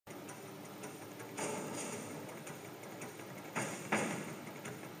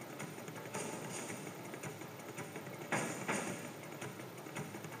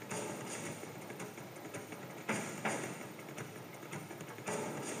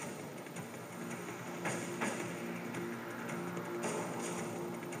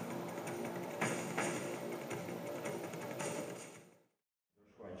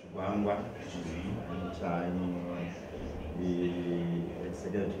Mangwa, and I'm the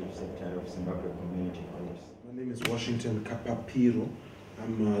Executive Secretary of Zimbabwe Community Groups. My name is Washington Kapapiro.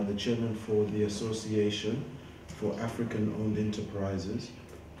 I'm the chairman for the Association for African-Owned Enterprises.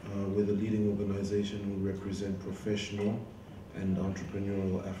 We're the leading organization who represent professional and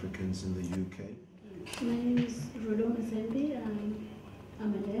entrepreneurial Africans in the UK. My name is Rudo Mazembe.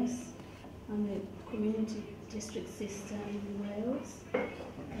 I'm a nurse. I'm a community district sister in Wales.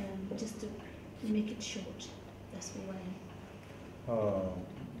 Just to make it short, that's who I am.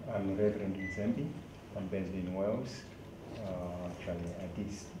 I'm Reverend Mazembe. I'm based in Wales. Actually, I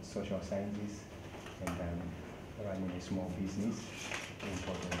teach social sciences and I'm running a small business,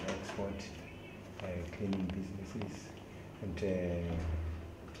 import and export, cleaning businesses, and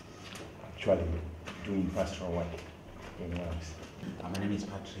actually doing pastoral work in Wales. My name is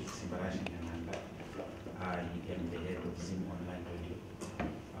Patrick Simbarashi Nyananda. I am the head of Zim Online Radio.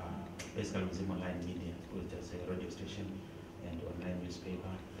 Basically, Zim Online Media, which is a radio station and online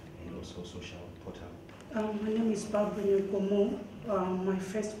newspaper and also social portal. My name is Barbara Nyagomo. My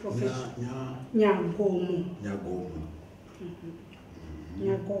first profession. Nyagomo.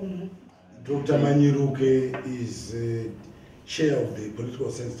 Nyagomo. Dr. Manyiruke is chair of the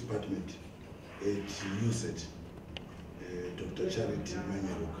Political Science Department at USET, Dr. Charity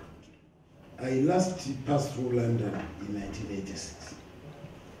Manyiruke. I last passed through London in 1986.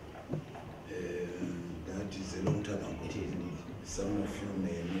 That is a long time ago. It is indeed. Some of you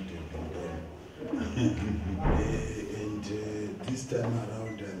may not have been born. And this time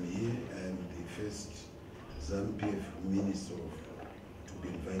around I'm here. I'm the first Zanu-PF minister to be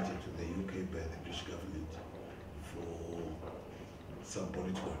invited to the UK by the British government for some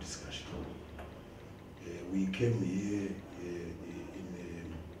political discussion. We came here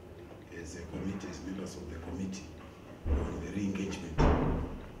as a committee, as members of the committee on the re-engagement.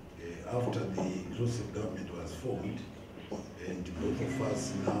 After the inclusive government was formed, and both of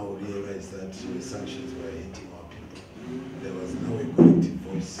us now realize that sanctions were hitting our people. There was now a collective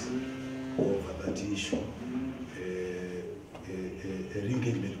voice over that issue. A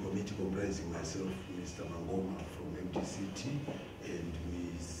re-engagement committee comprising myself, Mr. Mangoma from MDCT, and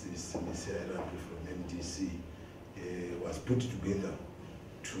Mrs. Arabi from MDC was put together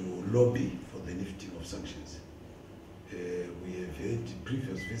to lobby for the lifting of sanctions. We have had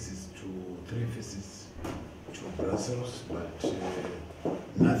previous visits to 3 visits to Brussels, but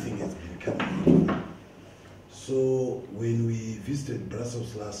nothing has been coming out of them. So when we visited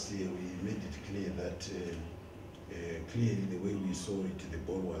Brussels last year, we made it clear that clearly the way we saw it, the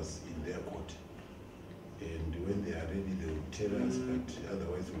ball was in their court. And when they are ready, they will tell us, but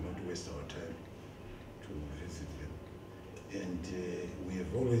otherwise we will not waste our time to visit them. And we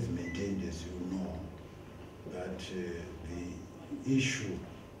have always maintained, as you know, that the issue,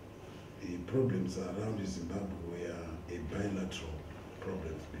 the problems around Zimbabwe were a bilateral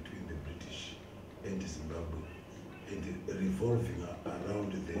problems between the British and Zimbabwe, and revolving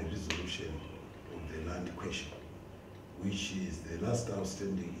around the resolution of the land question, which is the last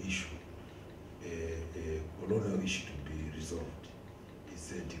outstanding issue, a colonial issue to be resolved.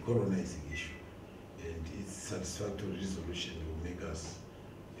 It's a decolonizing issue, and its satisfactory resolution will make us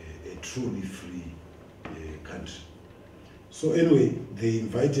a truly free country. So anyway, they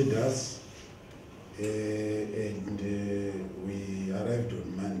invited us, and we arrived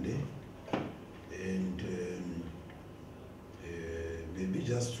on Monday, and maybe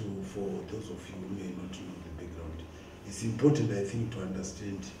just for those of you who may not know the background, it's important, I think, to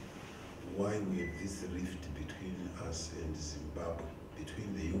understand why we have this rift between us and Zimbabwe,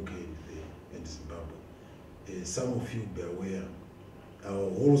 between the UK and Zimbabwe. Some of you be aware, our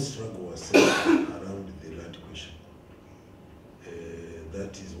whole struggle was centered around the land question.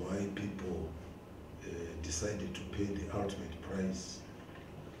 That is why people decided to pay the ultimate price.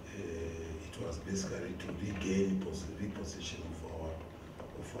 It was basically to regain repossession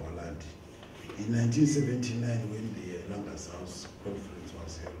of our land. In 1979, when the Langas House Conference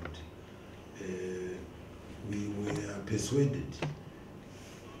was held, we were persuaded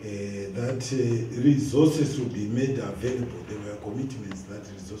that resources would be made available. There were commitments that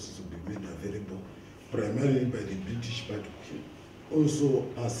resources would be made available primarily by the British, but also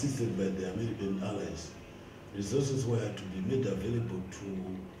assisted by the American allies. Resources were to be made available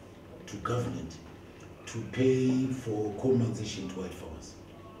to government to pay for compensation to white farmers.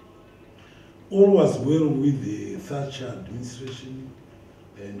 All was well with the Thatcher administration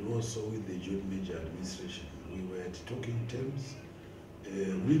and also with the John Major administration. We were at talking terms.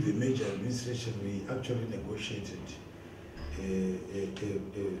 With the Major administration, we actually negotiated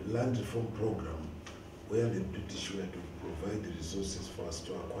a land reform program where the British were to provide the resources for us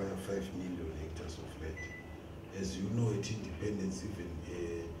to acquire 5 million hectares of land. As you know, at independence, even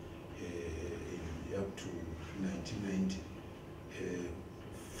up to 1990,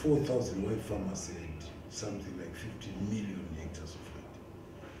 4,000 white farmers had something like 15 million hectares of land.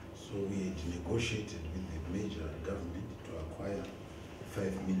 So we had negotiated with the major government to acquire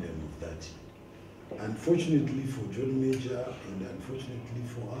 5 million of that. Unfortunately for John Major, and unfortunately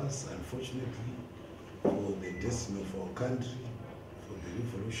for us, unfortunately for the destiny of our country, for the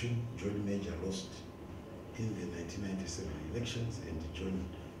revolution, John Major lost in the 1997 elections, and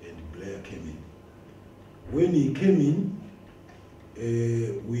Blair came in. When he came in,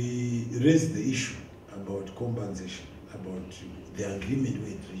 we raised the issue about compensation, about the agreement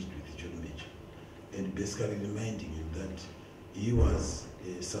we had reached with John Major, and basically reminding him that he was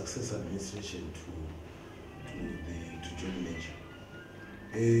a successor administration to John Major.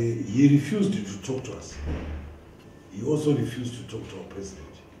 He refused to talk to us. He also refused to talk to our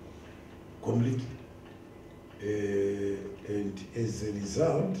president, completely. And as a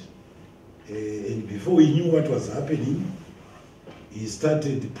result, and before he knew what was happening, he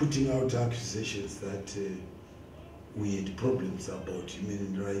started putting out accusations that we had problems about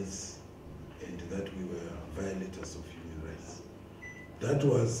human rights and that we were violators of human rights. That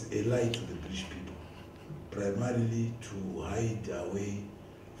was a lie to the British people, primarily to hide away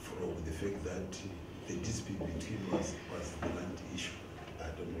from the fact that the dispute between us was the land issue. I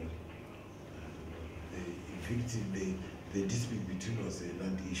don't know. The dispute between us was a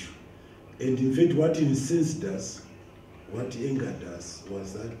land issue. And in fact, what incensed us, what angered us,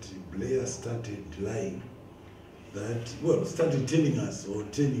 was that Blair started lying, started telling us, or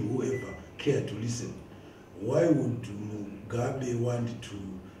telling whoever cared to listen, why would Mugabe want to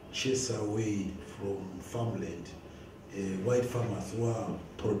chase away from farmland white farmers who are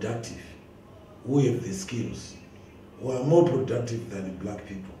productive, who have the skills, who are more productive than black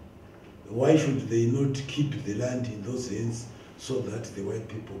people? Why should they not keep the land in those hands so that the white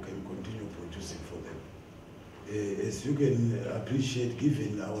people can continue producing for them? As you can appreciate,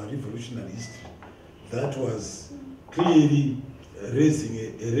 given our revolutionary history, that was clearly raising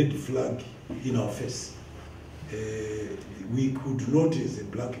a red flag in our face. We could not, as a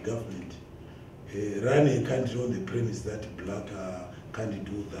black government, run a country on the premise that black can't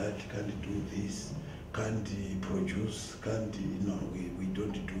do that, can't do this, can't produce, no, we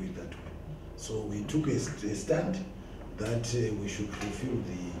don't do it that way. So we took a stand that we should fulfill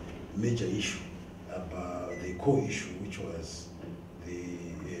the major issue, about the core issue, which was the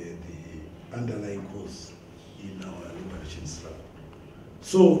underlying cause in our liberation struggle.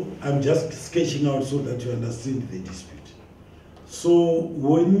 So I'm just sketching out so that you understand the dispute. So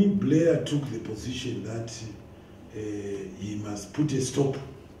when Blair took the position that he must put a stop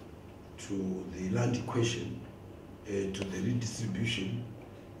to the land question, to the redistribution,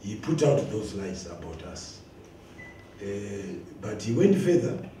 he put out those lies about us. But he went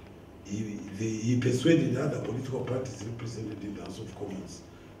further. He persuaded other political parties represented in the House of Commons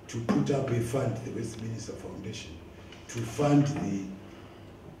to put up a fund, the Westminster Foundation, to fund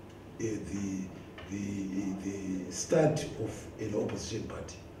the start of an opposition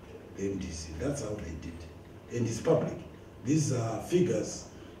party, the MDC. That's how they did. And it's public. These are figures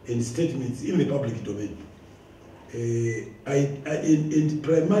and statements in the public domain. And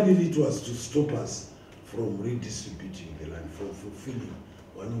primarily it was to stop us from redistributing the land, from fulfilling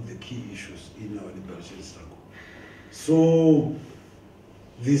one of the key issues in our liberation struggle. So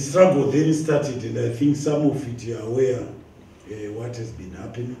the struggle then started, and I think some of it are aware what has been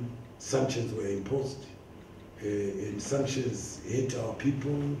happening. Sanctions were imposed, and sanctions hate our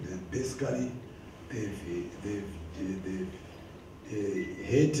people. Basically, they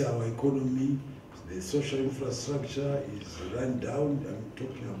hate our economy. The social infrastructure is run down. I'm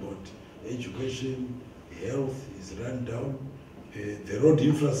talking about education, health is run down. The road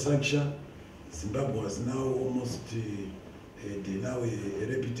infrastructure, Zimbabwe has now almost now a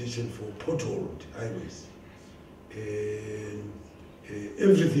reputation for potholed highways.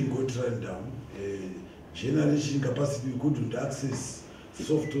 Everything got run down. Generation capacity, we couldn't access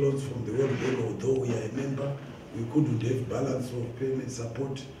soft loans from the World Bank, although we are a member. We couldn't have balance of payment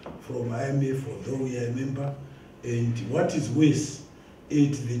support from IMF, although we are a member. And what is worse,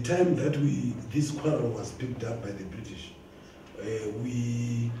 at the time that this quarrel was picked up by the British,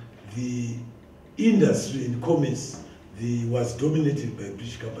 the industry and commerce was dominated by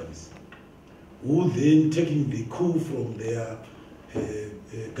British companies, who then, taking the coup from their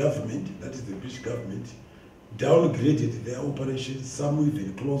government, that is the British government, downgraded their operations. Some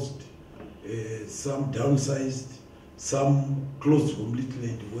even closed, some downsized, some closed completely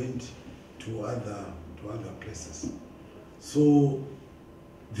and went to other to other places. So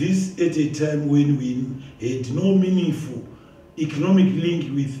this at a time when we had no meaningful economic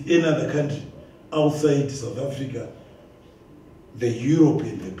link with any other country outside South Africa, the Europe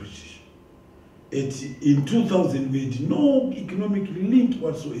and the British. In 2000, we had no economic link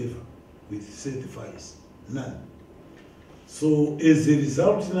whatsoever with, say, the Far East. None. So as a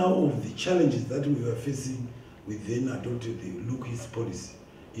result now of the challenges that we were facing, we then adopted the Look East policy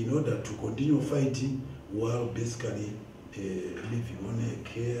in order to continue fighting while basically living on a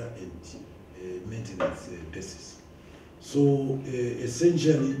care and maintenance basis. So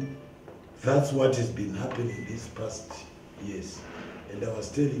essentially, that's what has been happening these past years. And I was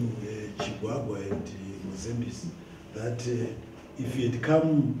telling Chigwagwa and Mozambique that if he had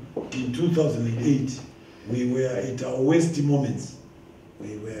come in 2008, we were at our worst moments.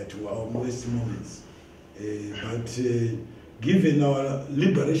 We were at our worst moments. But given our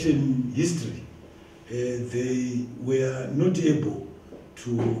liberation history, they were not able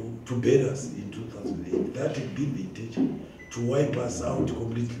to bear us in 2008. That had been the intention, to wipe us out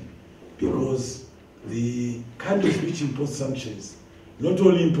completely. Because the countries which imposed sanctions, not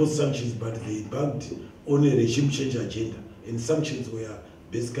only imposed sanctions, but they embarked on a regime change agenda. And sanctions were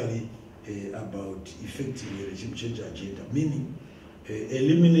basically about effecting a regime change agenda, meaning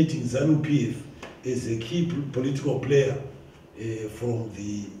eliminating Zanu-PF as a key political player from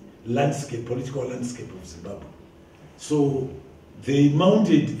the landscape, political landscape of Zimbabwe. So they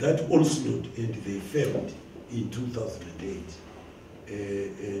mounted that onslaught and they failed in 2008,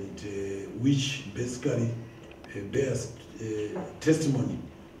 which basically bears testimony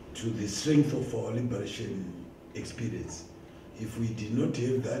to the strength of our liberation experience. If we did not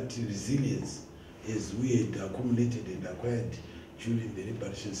have that resilience as we had accumulated and acquired during the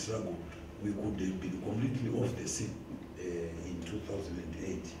liberation struggle, we could have been completely off the scene in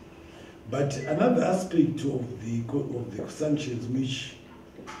 2008. But another aspect of the sanctions which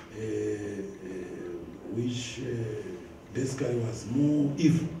basically was more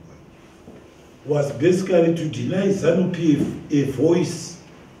evil was basically to deny Zanu-PF a voice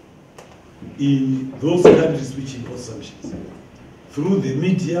in those countries which imposed sanctions. Through the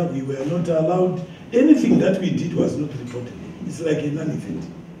media, we were not allowed. Anything that we did was not reported. It's like a non-event.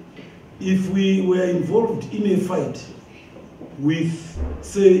 If we were involved in a fight with,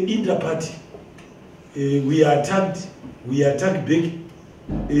 say, inter-party, we attacked back,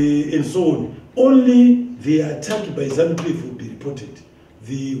 and so on, only the attack by Zanu-PF would be reported.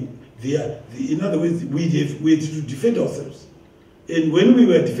 In other words, we had to defend ourselves. And when we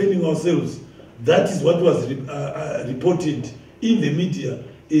were defending ourselves, that is what was reported in the media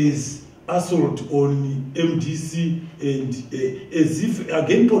is assault on MDC, and as if,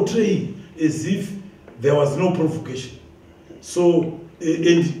 again, portraying as if there was no provocation. So,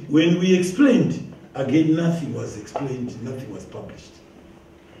 and when we explained, again, nothing was explained, nothing was published.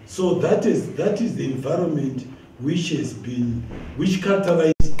 So that is the environment which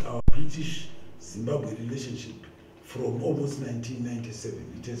characterized our British-Zimbabwe relationship from almost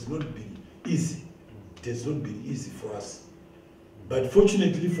 1997. It has not been easy. It has not been easy for us. But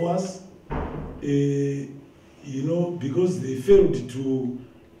fortunately for us, because they failed to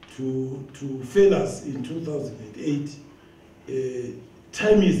fail us in 2008,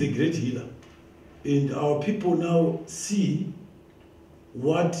 time is a great healer. And our people now see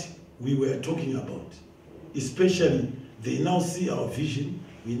what we were talking about. Especially, they now see our vision,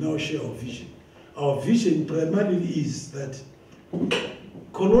 we now share our vision. Our vision primarily is that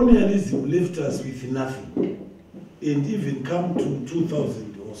colonialism left us with nothing. And even come to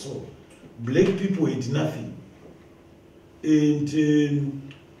 2000 or so, black people had nothing. And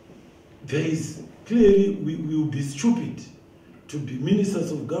there is clearly, we will be stupid to be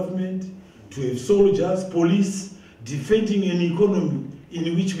ministers of government, to have soldiers, police, defending an economy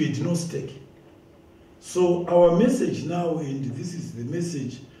in which we had no stake. So our message now, and this is the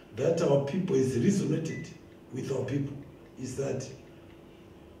message that our people has resonated with our people, is that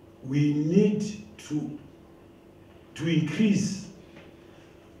we need to increase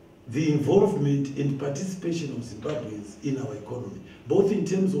the involvement and participation of Zimbabweans in our economy, both in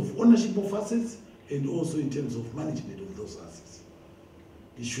terms of ownership of assets and also in terms of management of those assets.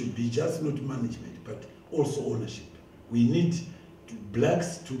 It should be just not management, but also ownership. We need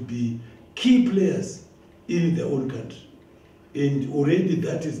blacks to be key players in their own country. And already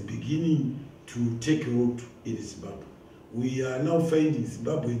that is beginning to take root in Zimbabwe. We are now finding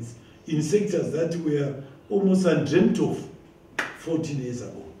Zimbabweans in sectors that were almost undreamt of 14 years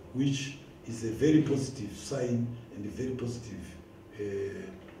ago, which is a very positive sign and a very positive,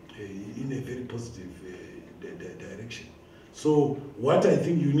 in a very positive direction. So what I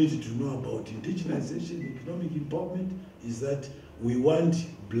think you need to know about indigenization, economic empowerment, is that we want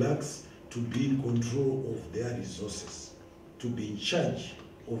blacks to be in control of their resources, to be in charge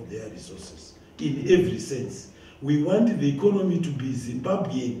of their resources in every sense. We want the economy to be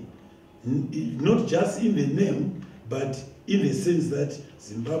Zimbabwean, not just in the name, but in the sense that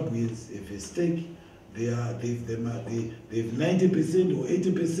Zimbabweans have a stake. They've 90% or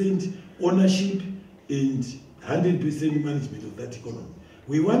 80% ownership and 100% management of that economy.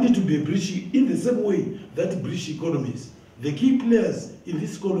 We want it to be a British in the same way that British economies, the key players in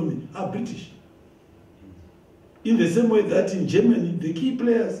this economy are British. In the same way that in Germany, the key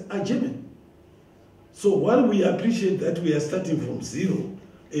players are German. So while we appreciate that we are starting from zero,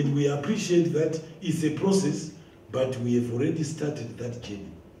 and we appreciate that it's a process, but we have already started that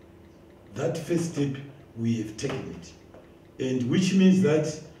journey. That first step, we have taken it. And which means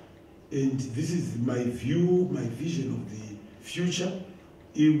that, and this is my view, my vision of the future,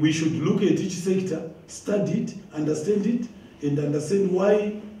 we should look at each sector, study it, and understand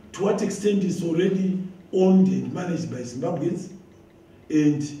why, to what extent it's already owned and managed by Zimbabweans,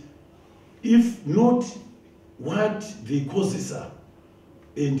 and if not, what the causes are,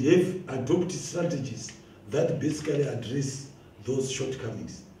 and have adopted strategies that basically address those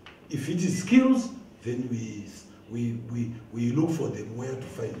shortcomings. If it is skills, then we look for them, where to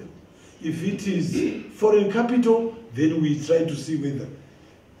find them. If it is foreign capital, then we try to see whether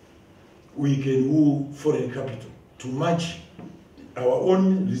we can woo foreign capital to match our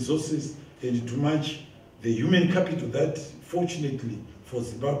own resources and to match the human capital that, fortunately for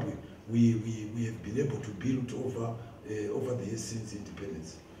Zimbabwe, we have been able to build over the years since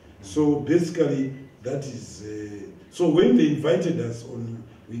independence. So basically, that is. So when they invited us on,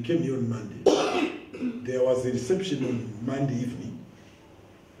 we came here on Monday. There was a reception on Monday evening,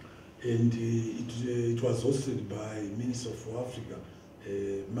 and it was hosted by Minister for Africa,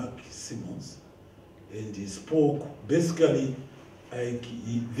 Mark Simmons, and he spoke. Basically,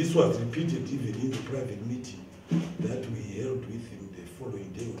 this was repeated even in the private meeting that we held with him the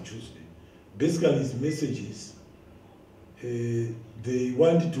following day on Tuesday. Basically, his message is they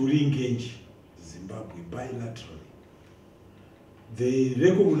want to re-engage Zimbabwe bilaterally. They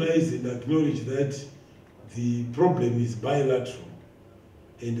recognize and acknowledge that the problem is bilateral,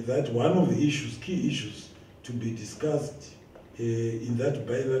 and that one of the issues, key issues, to be discussed in that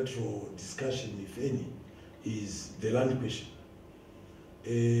bilateral discussion, if any, is the land question.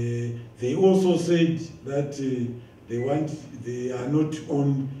 They also said that they are not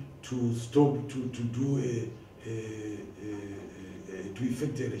on to stop to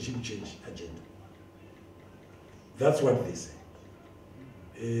effect a regime change agenda. That's what they say.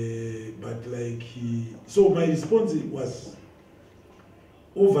 But like so my response was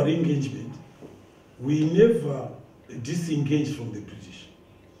over engagement. We never disengaged from the British.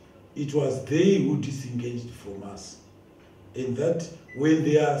 It was they who disengaged from us. And that when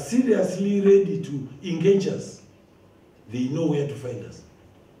they are seriously ready to engage us, they know where to find us.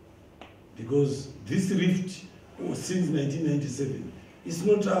 Because this rift since 1997, it's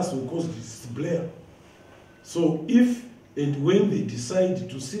not us who caused it, it's Blair. So if and when they decide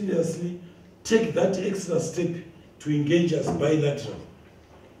to seriously take that extra step to engage us bilaterally,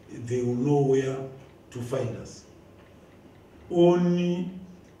 they will know where to find us. Only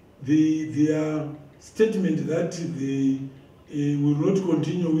their statement that they will not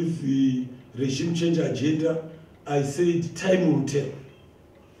continue with the regime change agenda, I said time will tell.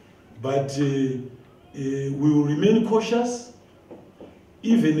 But we will remain cautious.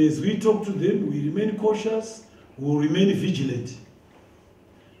 Even as we talk to them, we remain cautious, we will remain vigilant.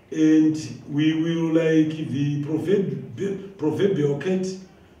 And we will, like the proverbial cat,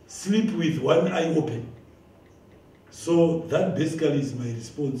 sleep with one eye open. So that basically is my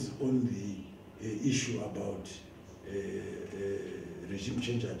response on the issue about regime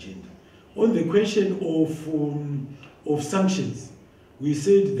change agenda. On the question of sanctions, we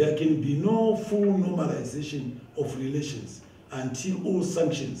said there can be no full normalization of relations until all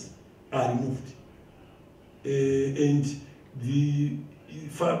sanctions are removed. And the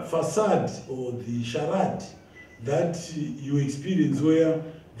facade or the charade that you experience where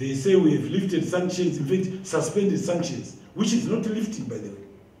they say we have lifted sanctions, in fact, suspended sanctions, which is not lifting, by the way,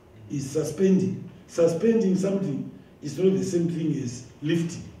 is suspending. Suspending something is not the same thing as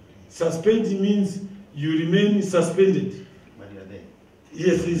lifting. Suspending means you remain suspended. But you're there.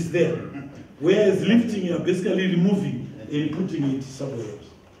 Yes, it's there. Whereas lifting, you are basically removing and putting it somewhere else.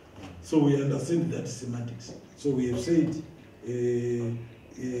 So we understand that semantics. So we have said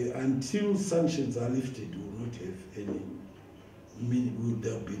until sanctions are lifted, we will not have any meaning,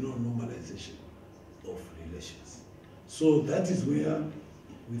 there will be no normalization of relations. So that is where,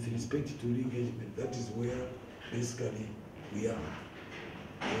 with respect to re-engagement, that is where basically we are.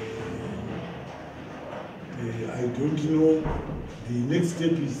 I don't know, the next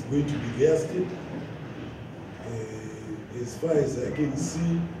step is going to be their step. As far as I can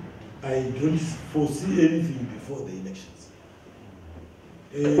see, I don't foresee anything before the elections.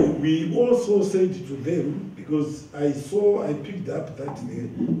 We also said to them, because I picked up that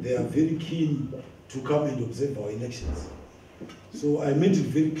they are very keen to come and observe our elections. So I made it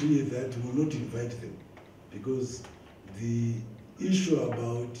very clear that we will not invite them, because the issue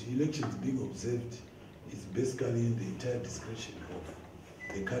about elections being observed is basically in the entire discretion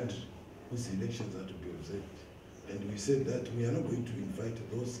of the country whose elections are to be observed. And we said that we are not going to invite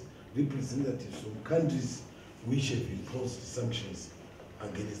those representatives from countries which have imposed sanctions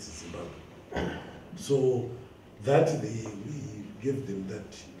against Zimbabwe. So that we gave them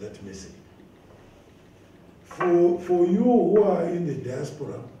that message. For you who are in the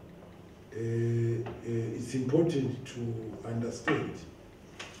diaspora, it's important to understand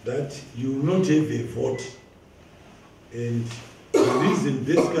that you will not have a vote. And the reason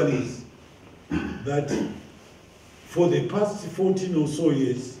basically is that for the past 14 or so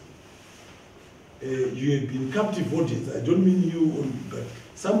years, you have been captive audience. I don't mean you only, but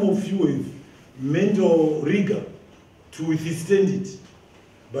some of you have mental rigor to withstand it,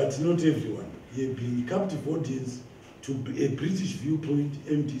 but not everyone. You have been captive audience to a British viewpoint,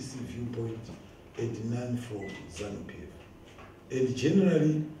 MDC viewpoint, and none from Zanu-PF. And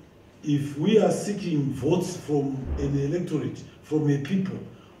generally, if we are seeking votes from an electorate, from a people,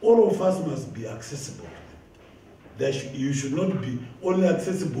 all of us must be accessible. You should not be only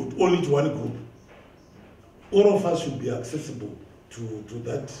accessible only to one group. All of us should be accessible to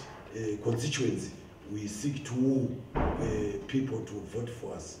that constituency. We seek to woo people to vote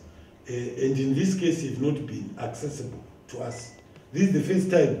for us. And in this case, it's not been accessible to us. This is the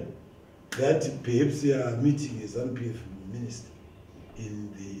first time that perhaps we are meeting a Zanu-PF minister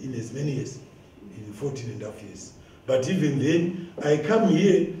in as many years, in 14.5 years. But even then, I come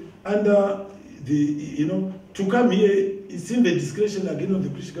here under to come here, it's in the discretion again of the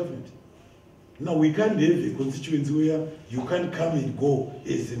British government. Now, we can't have a constituency where you can't come and go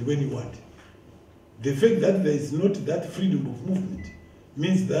as and when you want. The fact that there is not that freedom of movement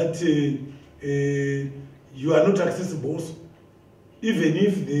means that you are not accessible also. Even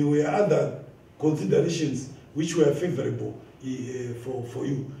if there were other considerations which were favorable for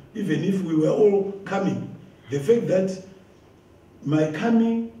you, even if we were all coming, the fact that my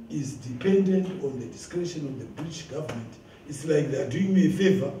coming is dependent on the discretion of the British government, it's like they are doing me a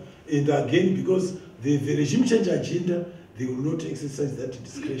favor, and again, because the regime change agenda, they will not exercise that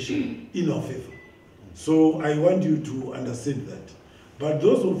discretion in our favor. So I want you to understand that. But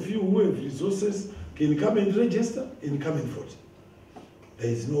those of you who have resources can come and register and come and vote. There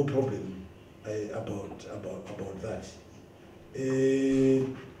is no problem about that.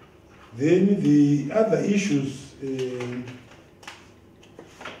 Then the other issues,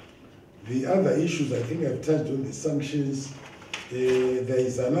 I think I've touched on the sanctions. There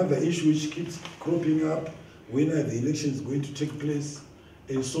is another issue which keeps cropping up. When are the elections going to take place,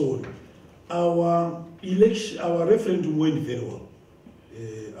 and so on. Our referendum went very well.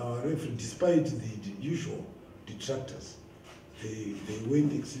 Despite the usual detractors, they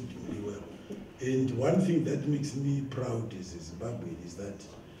went exceedingly well. And one thing that makes me proud as a Zimbabwean is that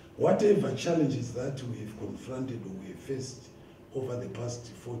whatever challenges that we have confronted or we have faced over the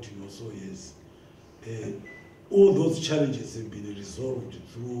past 14 or so years, all those challenges have been resolved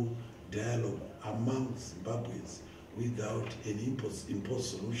through dialogue among Zimbabweans without an imposed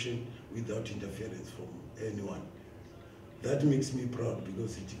solution, without interference from anyone. That makes me proud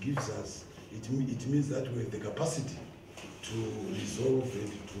because it gives us, it means that we have the capacity to resolve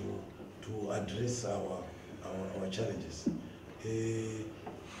and to address our challenges.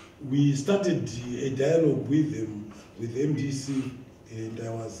 We started a dialogue with them, with MDC, and I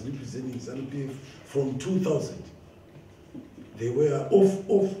was representing Zanu-PF from 2000. They were off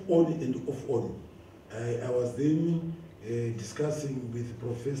on and off on. I was then discussing with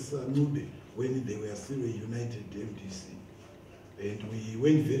Professor Nube when they were still a united MDC. And we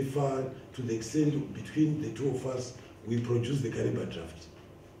went very far to the extent between the two of us, we produced the Kariba draft.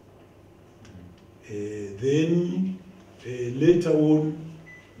 Then later on,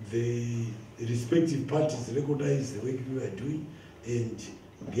 the respective parties recognized the work we were doing and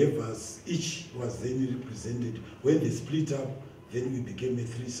gave us, each was then represented. When they split up, then we became a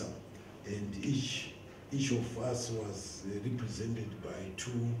threesome. And each of us was represented by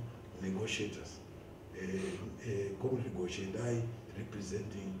two negotiators. Comrade Goshendai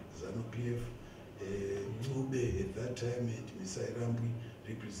representing Zanu-PF Ube at that time, and Mr. Rambui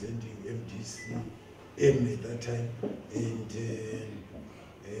representing MDC-M at that time, and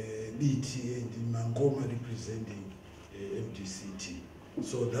BT and Mangoma representing MDCT.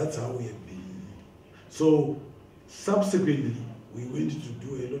 So that's how we have been. So subsequently, we went to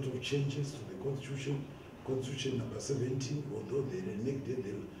do a lot of changes to the Constitution number 17, although they reneged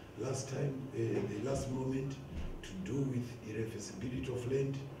the last time, the last moment, to do with irreversibility of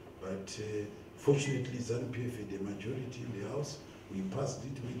land. But fortunately, Zanu-PF had a majority in the House. We passed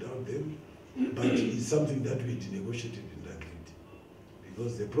it without them. But it's something that we negotiated and agreed.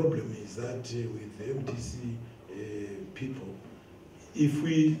 Because the problem is that with the MDC people,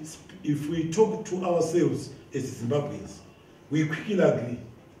 if we talk to ourselves as Zimbabweans, we quickly agree,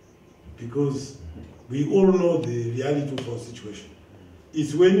 because we all know the reality of our situation.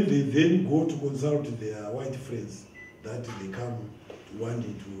 It's when they then go to consult their white friends that they come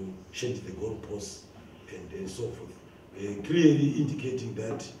wanting to change the goalposts and so forth, clearly indicating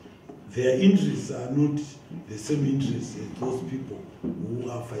that their interests are not the same interests as those people who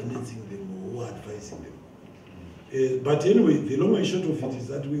are financing them or who are advising them. But anyway, the long and short of it is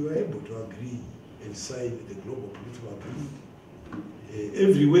that we were able to agree and sign the global political agreement.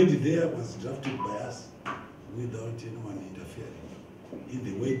 Every word there was drafted by us without anyone interfering. In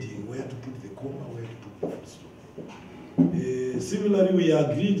the wording, where to put the comma, where to put the full stop. Similarly, we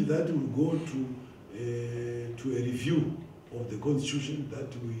agreed that we go to a review of the Constitution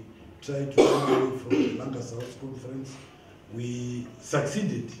that we tried to do away from the Lancaster House Conference. We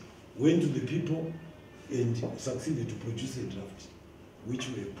succeeded, went to the people, and succeeded to produce a draft, which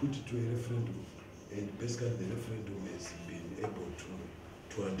we have put to a referendum, and basically the referendum has been able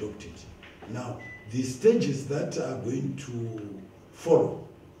to adopt it. Now, the stages that are going to follow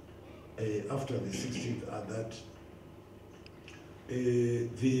after the 16th are that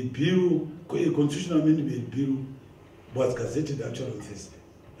the bill, a constitutional amendment bill, was gazetted actually on Thursday.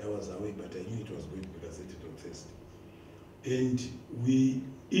 I was away, but I knew it was going to be gazetted on Thursday. And we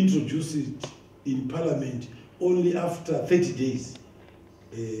introduced it in Parliament only after 30 days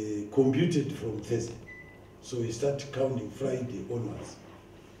computed from Thursday. So we start counting Friday onwards.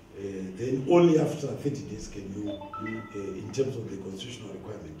 Then only after 30 days can you, in terms of the constitutional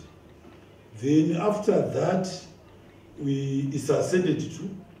requirement. Then after that, it's ascended to,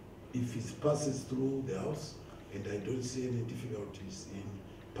 if it passes through the House, and I don't see any difficulties in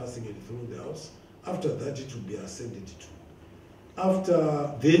passing it through the House. After that, it will be ascended to.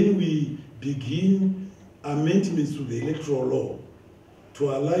 After, then we begin amendments to the electoral law to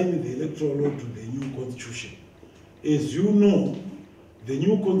align the electoral law to the new constitution. As you know, the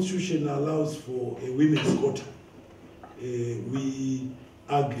new constitution allows for a women's quota. We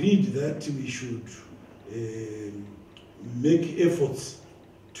agreed that we should make efforts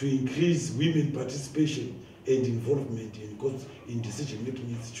to increase women participation and involvement in decision-making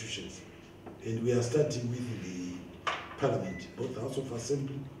institutions. And we are starting with the Parliament, both House of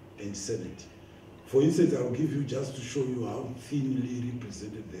Assembly and Senate. For instance, I will give you just to show you how thinly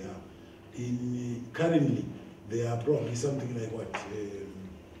represented they are. Currently, there are probably something like what,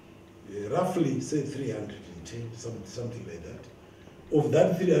 roughly say 310, something like that. Of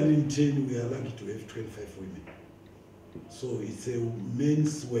that 310, we are lucky to have 25 women. So it's a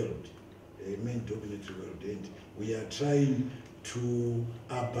men's world, a men-dominated world, and we are trying to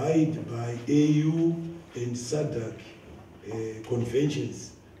abide by AU and SADC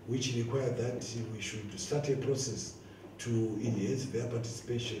conventions, which require that we should start a process to enhance their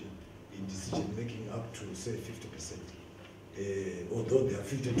participation in decision-making up to, say, 50%. Although they are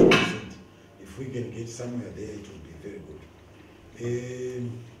 52%, if we can get somewhere there, it will be very good.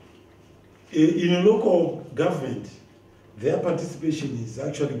 In a local government, their participation is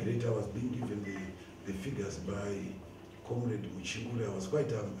actually great. I was being given the figures by Comrade Muchinguri. I was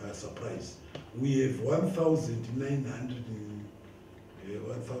quite surprised. We have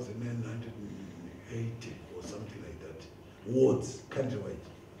 1,980 or something like that wards countrywide.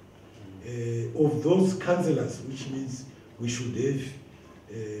 Of those councillors, which means we should have,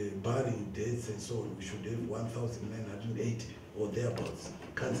 barring deaths and so on, we should have 1,980 or thereabouts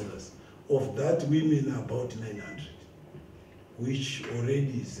councillors. Of that, women are about 900, which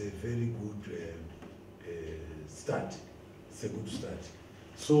already is a very good start. It's a good start.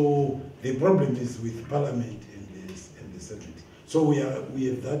 So the problem is with Parliament and the Senate. So we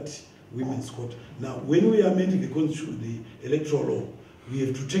have that women's quota. Now, when we are amending the Constitution, the electoral law, we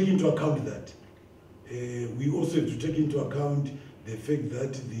have to take into account that. We also have to take into account the fact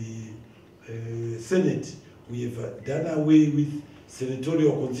that the Senate, we have done away with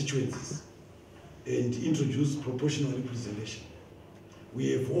senatorial constituencies and introduced proportional representation.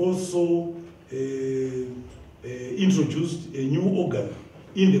 We have also introduced a new organ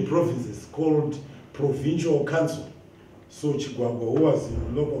in the provinces called Provincial Council. So Chigwagwa, who was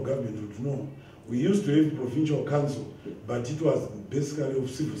in local government, would know. We used to have Provincial Council, but it was basically of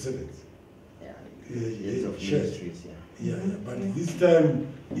civil servants. Heads of ministries, Yeah, but this time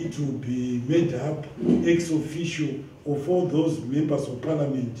it will be made up ex officio of all those members of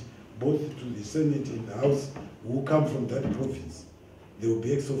parliament, both to the Senate and the House, who come from that province. They will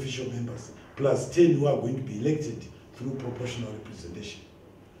be ex officio members, plus 10 who are going to be elected through proportional representation.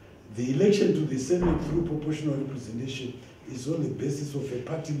 The election to the Senate through proportional representation is on the basis of a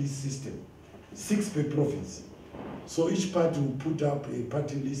party list system, 6 per province. So each party will put up a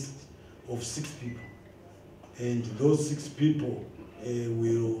party list of 6 people. And those 6 people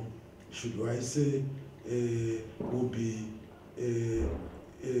will, should I say, will be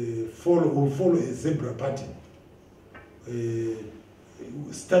follow a zebra pattern,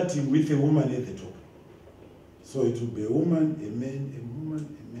 starting with a woman at the top. So it will be a woman, a man, a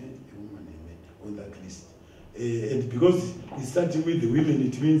woman, a man, a woman, a man on that list. And because it's starting with the women,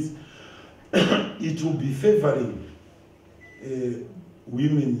 it means it will be favoring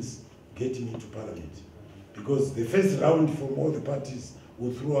women's getting into parliament. Because the first round from all the parties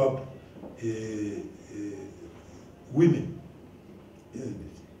will throw up women, isn't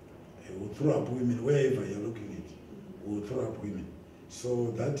it? Will throw up women wherever you're looking at. Will throw up women.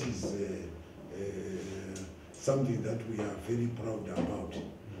 So that is something that we are very proud about.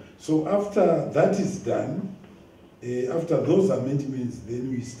 So after that is done, after those amendments, then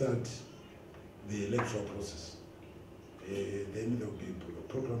we start the electoral process. Then there will be a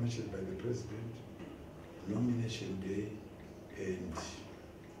proclamation by the president, nomination day, and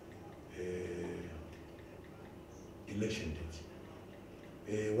election date.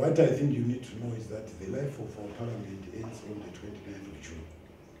 What I think you need to know is that the life of our parliament ends on the 29th of June.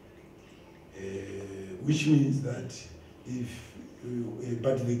 Which means that if,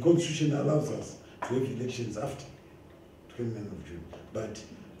 but the constitution allows us to have elections after 29th of June, but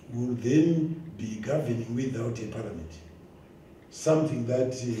will then be governing without a parliament. Something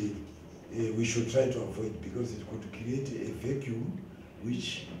that we should try to avoid, because it could create a vacuum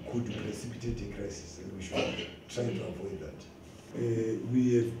which could precipitate a crisis, and we should try to avoid that.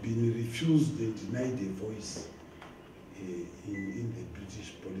 We have been refused and denied a voice in the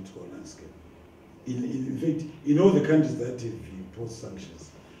British political landscape. In fact, in all the countries that have imposed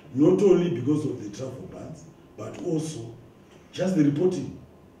sanctions, not only because of the travel bans, but also just the reporting.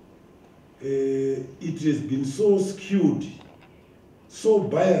 It has been so skewed, so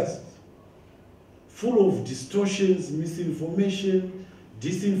biased, full of distortions, misinformation,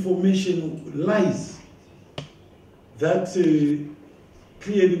 disinformation, lies, that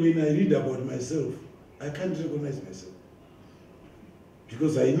clearly when I read about myself, I can't recognize myself.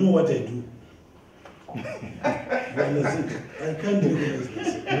 Because I know what I do. You understand? I can't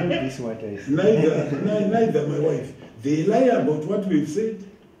recognize myself. Neither my wife. They lie about what we've said,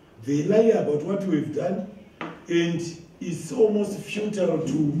 they lie about what we've done, and it's almost futile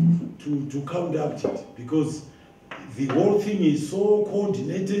to counteract it, because the whole thing is so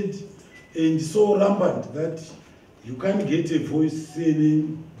coordinated and so rampant that you can't get a voice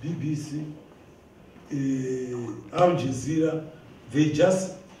CNN, BBC, Al Jazeera, they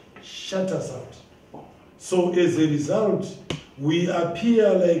just shut us out. So as a result, we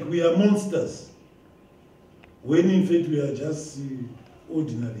appear like we are monsters, when in fact we are just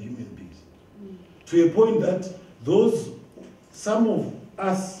ordinary human beings. To a point that some of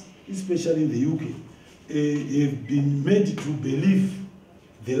us, especially in the UK, have been made to believe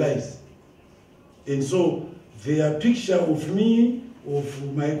the lies. And so their picture of me,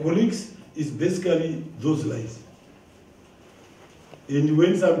 of my colleagues, is basically those lies. And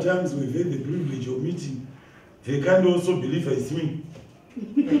when sometimes we've had the privilege of meeting, they can't also believe it's me.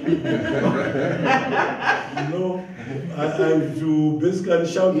 I have to basically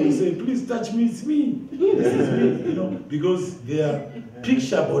shout and say, please touch me, it's me. This is me, because their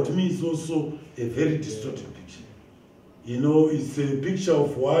picture about me is also a very distorted picture. It's a picture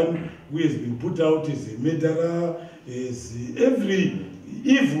of one who has been put out as a murderer, as every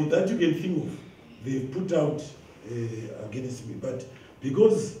evil that you can think of, they've put out against me. But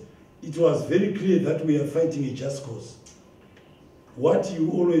because it was very clear that we are fighting a just cause, what you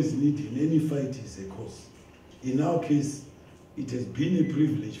always need in any fight is a cause. In our case, it has been a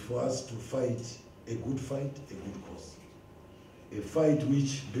privilege for us to fight a good fight, a good cause. A fight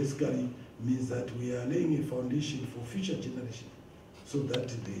which basically means that we are laying a foundation for future generations, so that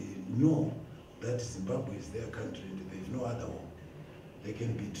they know that Zimbabwe is their country and there is no other home. They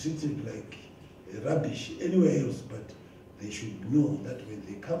can be treated like rubbish anywhere else, but they should know that when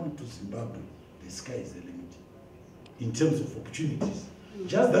they come to Zimbabwe, the sky is the limit in terms of opportunities.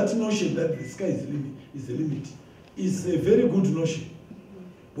 Just that notion that the sky is the limit is a very good notion.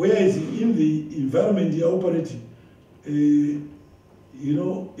 Whereas in the environment you're operating, you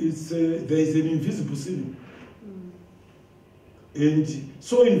know, it's there is an invisible ceiling. And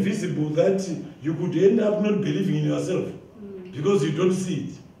so invisible that you could end up not believing in yourself because you don't see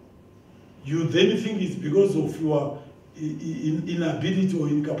it. You then think it's because of your inability or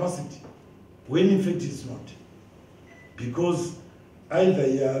incapacity, when in fact it's not. Because either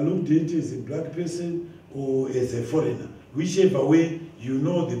you are looked at as a black person or as a foreigner, whichever way, you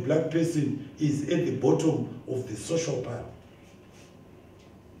know the black person is at the bottom of the social pile.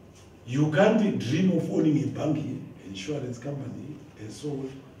 You can't dream of owning a bank, insurance company, and so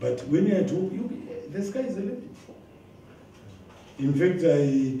on. But when you are talking, the sky is the limit. In fact,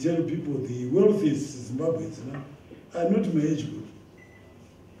 I tell people the wealthiest Zimbabweans now are not my age group.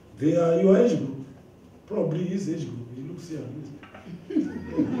 They are your age group. Probably his age group. He looks young.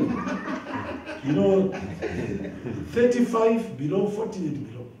 You know, 35 below, 48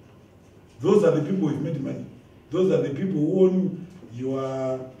 below. Those are the people who've made money. Those are the people who own your,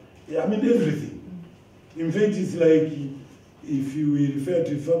 I mean, everything. In fact, it's like, if you refer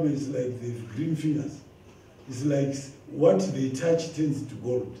to farmers like the green fingers, it's like what they touch turns to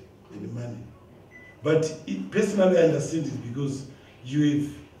gold and money. But personally, I understand it because you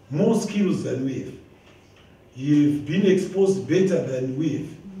have more skills than we have. You've been exposed better than we have.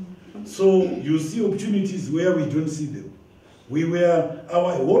 So you see opportunities where we don't see them.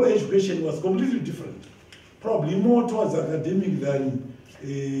 Our whole education was completely different. Probably more towards academic than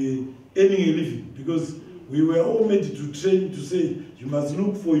earning a living, because we were all made to train to say you must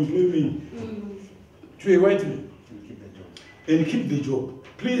look for employment to a white man and keep the job.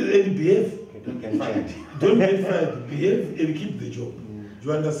 Please, and behave. Don't get fired. Don't get fired. Behave and keep the job.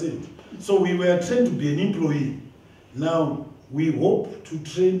 You understand? So we were trained to be an employee. Now we hope to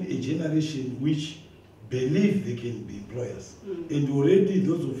train a generation which believe they can be employers. And already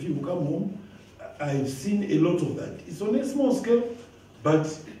those of you who come home, I've seen a lot of that. It's on a small scale, but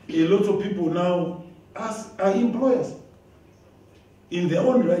a lot of people now are employers in their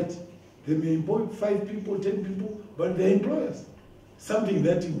own right. They may employ 5 people, 10 people, but they're employers. Something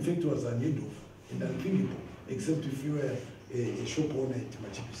that in fact was unheard of and unthinkable, except if you were a shop owner at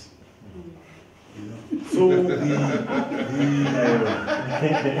Machipis. You know? So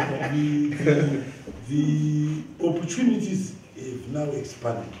the opportunities have now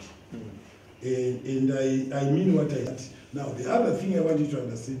expanded. And I mean what I said. Now, the other thing I want you to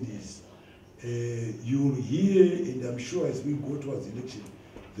understand is you'll hear, and I'm sure as we go towards election,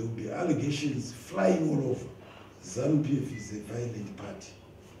 there will be allegations flying all over. Zanu-PF is a violent party.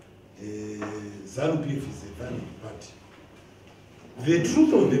 Zanu-PF is a violent party. The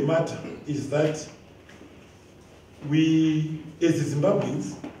truth of the matter is that we, as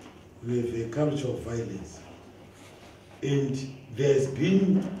Zimbabweans, we have a culture of violence. And there's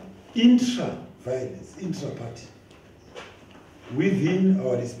been intra-violence, intra-party, within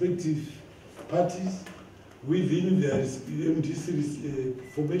our respective parties, within their MDC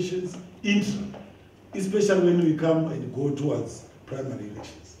formations, intra, especially when we come and go towards primary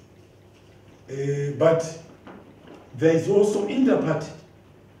elections. But there is also inter-party,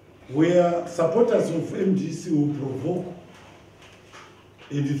 where supporters of MDC will provoke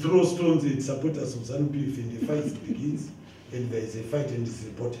and throw stones at supporters of Zanu-PF, and the fight begins, and there is a fight and it's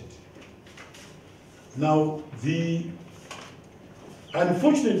reported. Now, the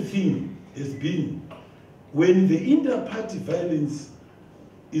unfortunate thing has been when the inter-party violence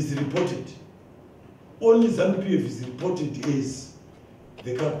is reported, only Zanu-PF is reported as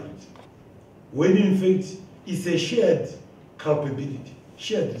the culprit, when in fact it's a shared culpability,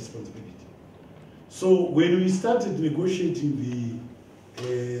 shared responsibility. So when we started negotiating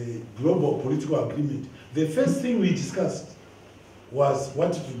the global political agreement, the first thing we discussed was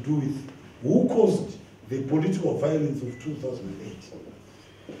what to do with who caused the political violence of 2008.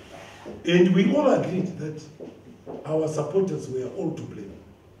 And we all agreed that our supporters were all to blame.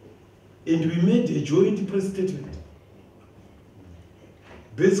 And we made a joint press statement,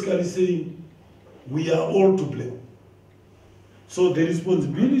 basically saying we are all to blame. So the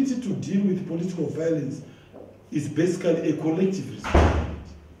responsibility to deal with political violence is basically a collective responsibility.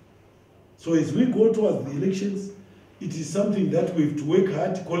 So as we go towards the elections, it is something that we have to work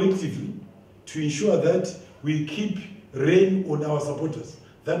hard collectively to ensure that we keep rein on our supporters,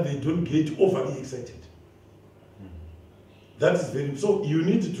 that they don't get overly excited. That is very, so you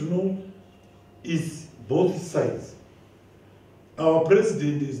need to know is both sides. Our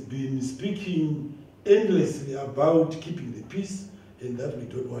president has been speaking endlessly about keeping the peace and that we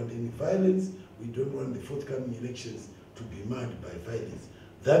don't want any violence, we don't want the forthcoming elections to be marred by violence.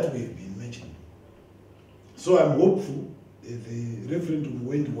 That we've been mentioning. So I'm hopeful the referendum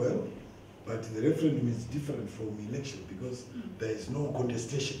went well, but the referendum is different from election because there is no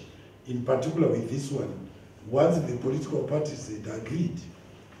contestation. In particular with this one, once the political parties had agreed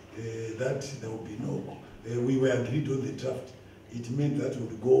that there will be no, we were agreed on the draft, it meant that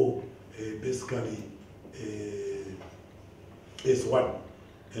would go basically as one.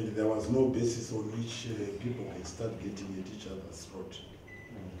 And there was no basis on which people can start getting at each other's throat.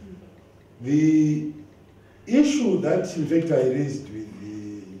 The issue that in fact I raised with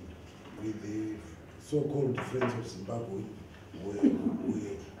the so-called Friends of Zimbabwe,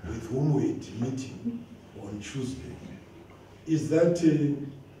 with whom we had meeting on Tuesday, is that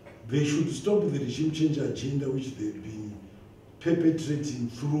they should stop the regime change agenda which they've been perpetrating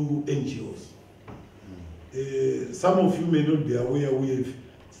through NGOs. Some of you may not be aware, we have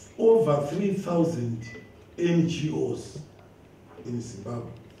over 3,000 NGOs in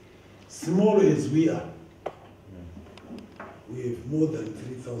Zimbabwe. Small as we are, we have more than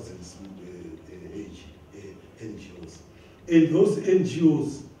 3,000 NGOs. And those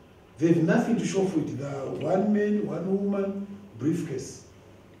NGOs, they have nothing to show for it. They are one man, one woman, briefcase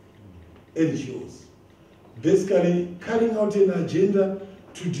NGOs. Basically carrying out an agenda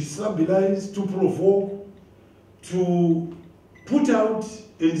to destabilize, to provoke, to put out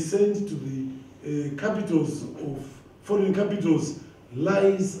and send to the capitals of foreign capitals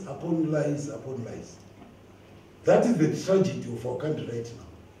lies upon lies upon lies. That is the tragedy of our country right now.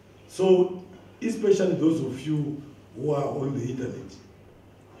 So, especially those of you who are on the internet,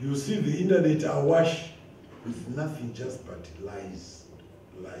 you see the internet awash with nothing just but lies,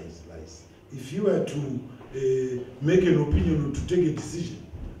 lies, lies. If you were to make an opinion or to take a decision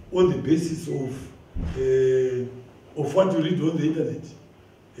on the basis of what you read on the internet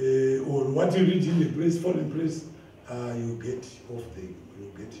or what you read in the press, foreign press, you get it off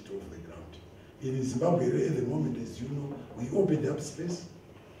the ground. In Zimbabwe at the moment, as you know, we opened up space.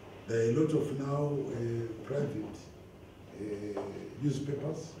 There are a lot of now private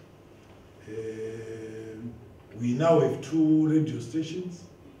newspapers. We now have 2 radio stations,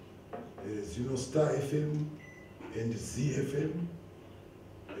 as you know, Star FM and ZFM.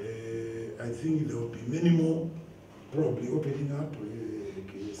 I think there will be many more probably opening up,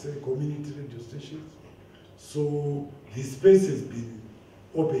 say, community radio stations. So the space has been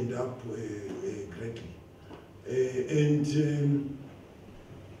opened up greatly. And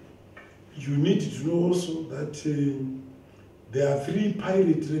you need to know also that there are 3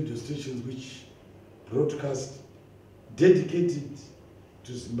 pirate radio stations which broadcast, dedicated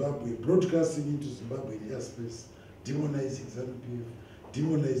to Zimbabwe, broadcasting into Zimbabwe in airspace, demonizing Zanu-PF,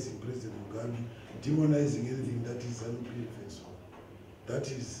 demonizing President Mugabe, demonizing anything that is Zanu-PF and so on.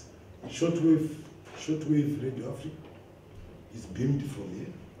 That is shortwave Radio Africa is beamed from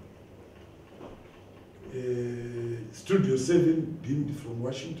here. Studio 7 beamed from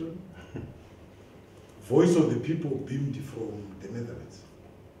Washington. Voice of the People beamed from the Netherlands.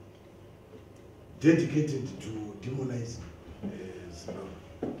 Dedicated to demonizing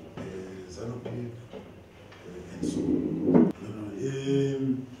Zanu-PF and so on.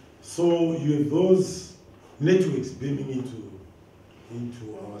 So you have those networks beaming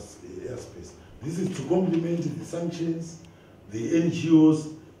into our airspace. This is to complement the sanctions, the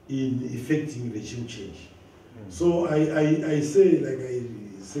NGOs in effecting regime change. So I say, like I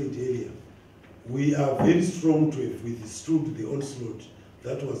said earlier, we are very strong to have withstood the onslaught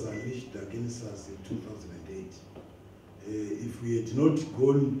that was unleashed against us in 2008. If we had not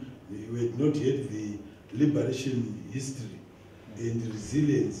gone, we had not had the liberation history and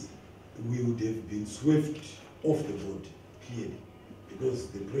resilience, we would have been swept off the board, clearly, because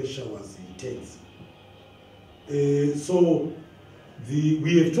the pressure was intense. So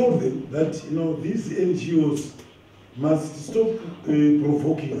we have told them that these NGOs must stop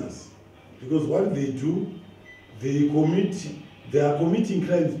provoking us, because what they do, they are committing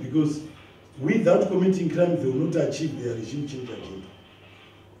crimes, because without committing crimes they will not achieve their regime change agenda.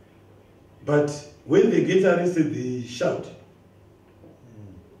 But when they get arrested, they shout.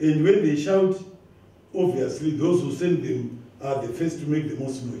 And when they shout, obviously those who send them are the first to make the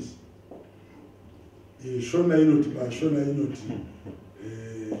most noise.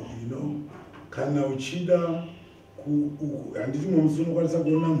 Kana uchida handiti mumwe unokwanisa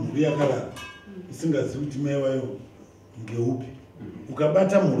kuona mhuri yakarara isingazivi kuti mai wayo ngeupi.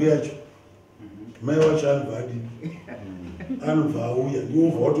 Ukabata mhuri yacho, mai wacho anobva adini, anobva auya,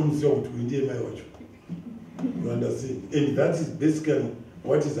 ndiwobva watomuziva kuti uyu ndiye mai wacho. You understand? And that is basically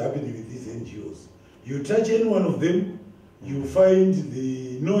what is happening with these NGOs. You touch any one of them, you find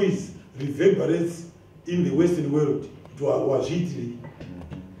the noise reverberates in the Western world to our Hitler,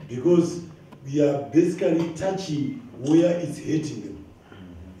 because we are basically touching where it's hitting them,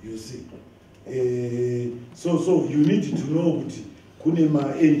 you see. So you need to know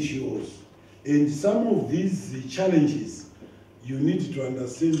kunema NGOs, and some of these challenges you need to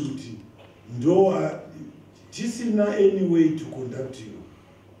understand that tisina any way to conduct you.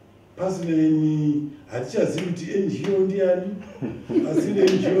 Personally, NGO ndiani,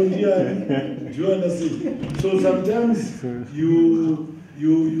 NGO ndiani. Do you understand? So sometimes you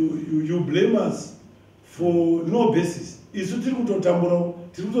blame us for no basis. Isu kutotambura,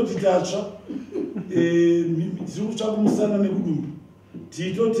 tikutotitatsva, tikutsva kumusana nekudumbu.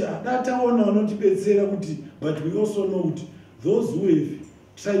 Titoti adataona vanotibetsera kuti, but we also know that those who have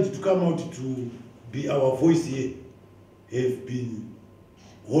tried to come out to be our voice here have been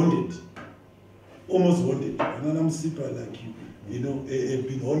haunted, almost haunted. Another Msipa like you know, have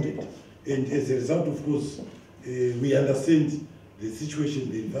been haunted. And as a result, of course, we understand the situation,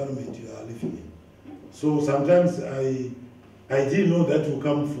 the environment you are living in. So sometimes I didn't know that will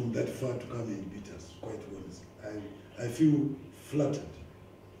come from that far to come and beat us, quite honest. I feel flattered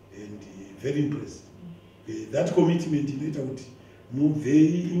and very impressed. That commitment in it,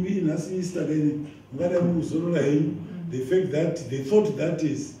 the fact that they thought that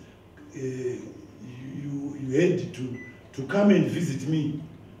is you had to come and visit me,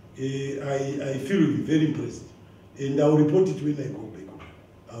 I feel very impressed. And I'll report it when I go back.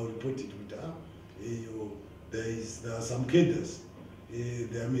 I'll report it with there are some cadres.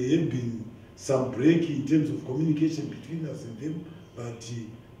 There may have been some break in terms of communication between us and them, but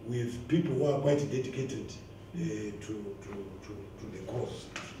with people who are quite dedicated to the cause.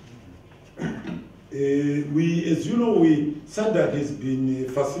 As you know, SADC has been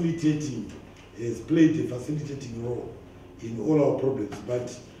has played a facilitating role in all our problems.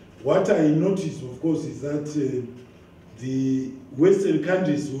 But what I noticed, of course, is that the Western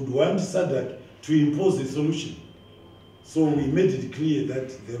countries would want SADC to impose a solution. So we made it clear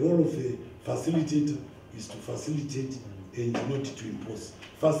that the role of a facilitator is to facilitate and not to impose.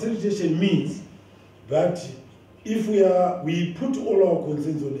 Facilitation means that if we put all our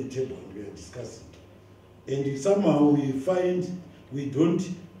concerns on the table and we are discussing, and somehow we find we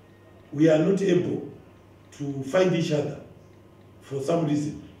are not able to find each other for some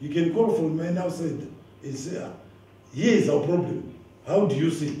reason, you can call from man outside and say, here is our problem. How do you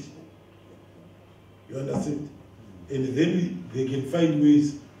see it? You understand? And then they can find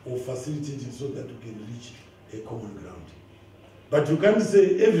ways of facilitating so that we can reach a common ground. But you can't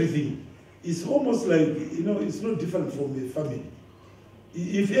say everything. It's almost like, you know, it's not different from a family.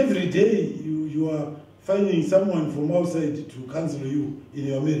 If every day you are finding someone from outside to counsel you in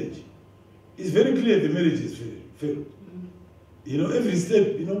your marriage, it's very clear the marriage is fair. You know, every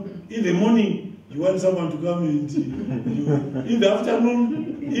step, you know, in the morning, you want someone to come in the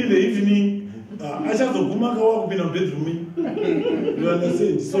afternoon, in the evening, you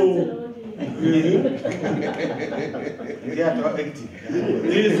understand? So, They are too active.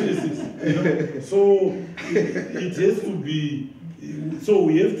 Yes. You know, so it has to be. So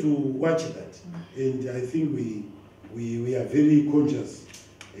we have to watch that, and I think we are very conscious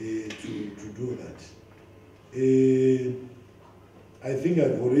to do that. I think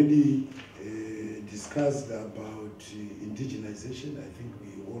I've already discussed about indigenization. I think we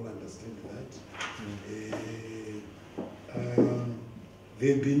all understand that.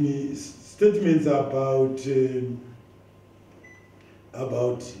 There have been statements about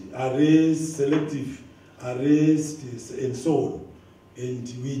arrest, selective arrest, and so on,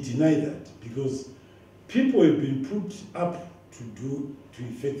 and we deny that because people have been put up to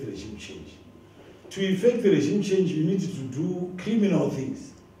effect regime change. To effect the regime change, you need to do criminal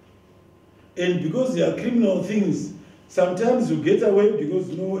things. And because they are criminal things, sometimes you get away because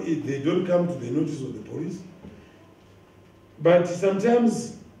you know they don't come to the notice of the police. But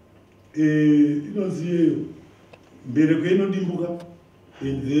sometimes, you know,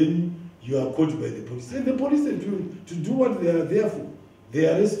 and then you are caught by the police. And the police are to do what they are there for. They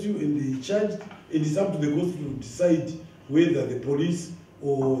arrest you and they charge, and it's up to the court to decide whether the police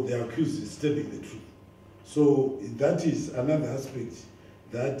or the accused is telling the truth. So that is another aspect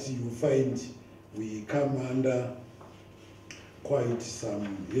that you find we come under quite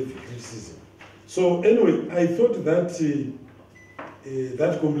some heavy criticism. So anyway, I thought that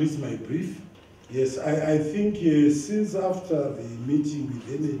that completes my brief. Yes, I think since after the meeting, we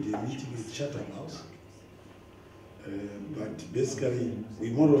then had a meeting with Chatham House. But basically, we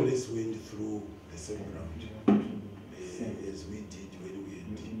more or less went through the same ground as we did when we had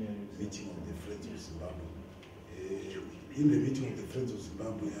the meeting of the Friends of Zimbabwe. in the meeting of the Friends of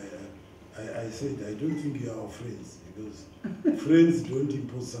Zimbabwe, I said, I don't think you are our friends, because friends don't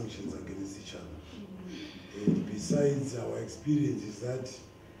impose sanctions against each other. And besides, our experience is that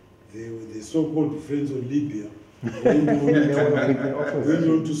the so-called friends of Libya went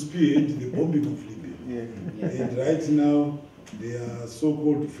on to spearhead the bombing of Libya. And right now, they are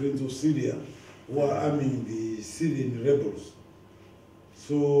so-called friends of Syria who are arming the Syrian rebels.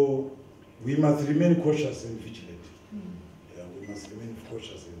 So we must remain cautious and vigilant. Yeah, we must remain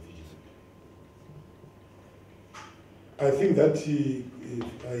cautious and vigilant. I think that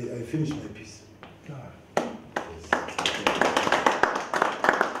I finished my piece.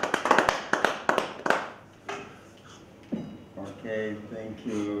 Okay, thank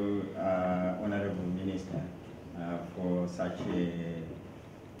you, Honorable Minister, for such a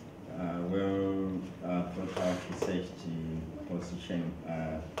well thought out researched position,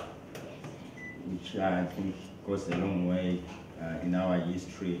 which I think goes a long way in our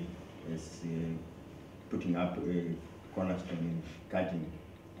history as putting up a cornerstone in guarding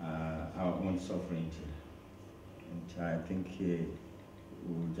our own sovereignty. And I think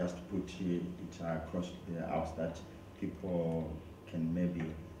we'll just put it across the house that people can maybe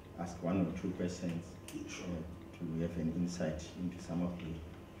ask one or two questions to have an insight into some of the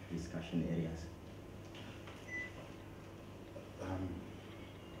discussion areas.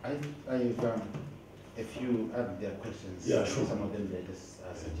 I've a few other questions. Yeah, sure. Some of them they're just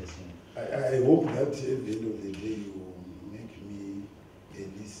suggesting. I hope that at the end of the day you will make me a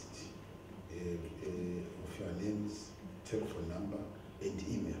list of your names, telephone number, and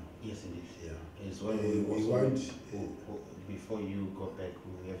email. Yes, indeed. Yeah. As well, we want before you go back,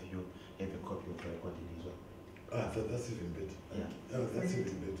 we'll have you have a copy of the recording as well. That's even better. Yeah. That's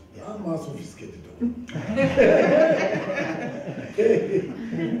even better. Yeah. I'm more sophisticated.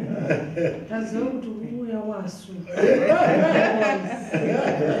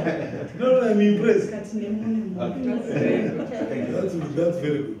 No, I'm impressed. That's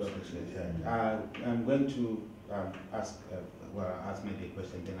very good. I'm going to ask maybe a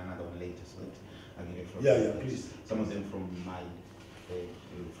question, then another one later, so that I'll give it from please. Some of them from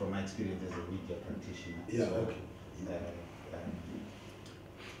my experience as a media practitioner. Yeah, so, okay.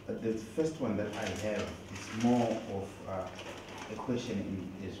 But the first one that I have is more of a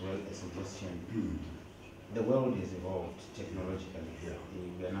question as well as a suggestion. The world has evolved technologically. Yeah.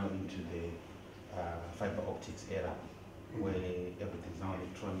 We are now into the fiber optics era, where everything's now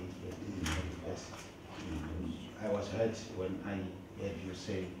electronic and invest. I was hurt when I heard you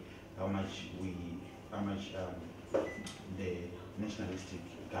say how much the nationalistic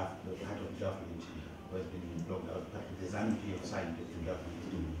part of government was being blocked out, but the Zanu-PF side of the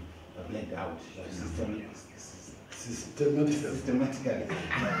government blacked out systematically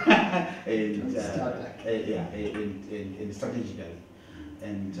and strategically.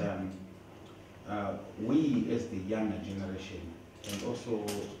 And we as the younger generation, and also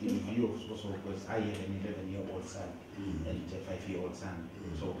in view of also because I have an 11-year-old son and a 5-year-old son,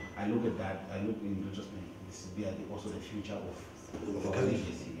 so I look at that, I look in retrospect, this is also the future of our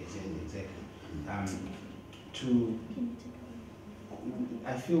legacy, exactly.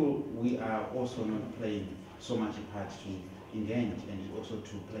 I feel we are also not playing so much a part to engage and also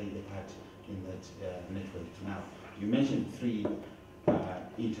to play a part in that network. Now, you mentioned 3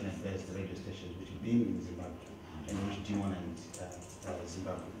 internet-based radio stations which have been in Zimbabwe and which demonized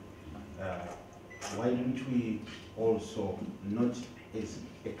Zimbabwe. Why don't we also, not as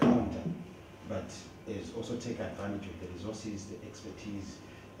a counter, but as also take advantage of the resources, the expertise,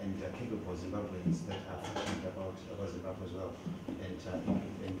 and capable Zimbabweans that are passionate about Zimbabwe as well,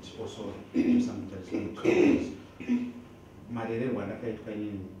 and also do something that is very close. Marererwa ndakaitwa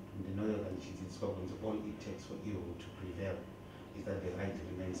in the Northern Zimbabweans, all it takes for evil to prevail is that the right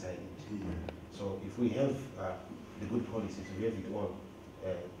remains silent. So if we have the good policies, we have it all,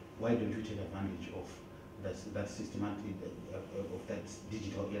 why don't we take advantage of that systematic, of that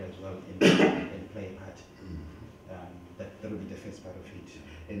digital era as well, and play a part? That will be the first part of it.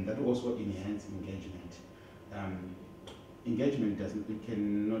 And that will also enhance engagement. Engagement doesn't, it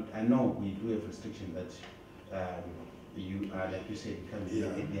cannot, I know we do have restriction that you are, like you said, it can be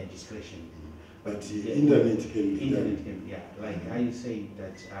at their discretion. But internet can be internet can, like I say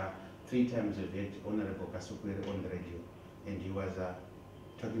that 3 times I've had Honorable Kasukwere on the radio, and he was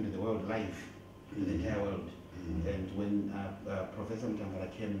talking to the world live, to the entire world. And when Professor Mtambala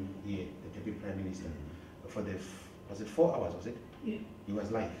came here, the Deputy Prime Minister, for the, was it 4 hours, was it? Yeah. He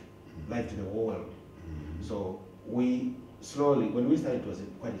was live to the whole world. So we slowly, when we started, it was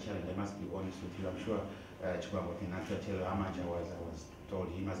quite a challenge, I must be honest with you. I'm sure Chibambo can actually tell you how much I was told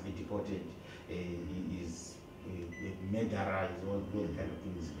he must be deported. He is murderers, all those kind of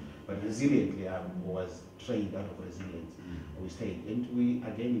things. But resiliently, I was trained out of resilience. We stayed, and we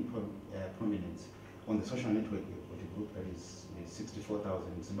are gaining prominence on the social network of the group that is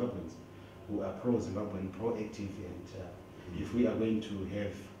 64,000 Zimbabweans who are pro-Zimbabwean, proactive, and if we are going to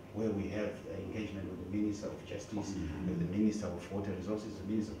have, where we have engagement with the Minister of Justice, with the Minister of Water Resources, the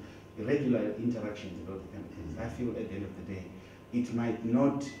Minister, regular interactions about the kind of things, I feel at the end of the day, it might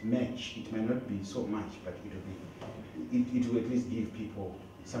not match, it might not be so much, but it will at least give people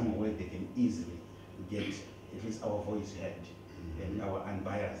somewhere where they can easily get at least our voice heard, and our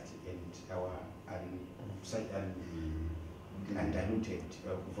unbiased and our undiluted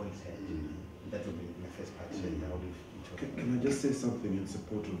voice heard. That will be my first part. And I'll leave it. Can I just say something in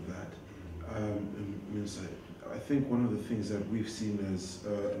support of that? I think one of the things that we've seen as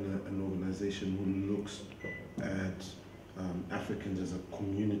an organization who looks at Africans as a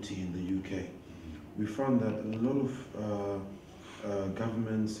community in the UK, we found that a lot of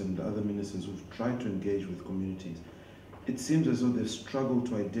governments and other ministers who've tried to engage with communities, it seems as though they've struggled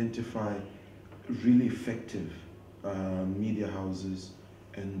to identify really effective media houses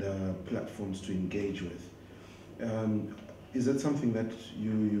and platforms to engage with. Is that something that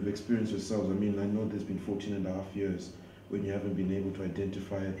you've experienced yourselves? I mean, I know there's been 14.5 years when you haven't been able to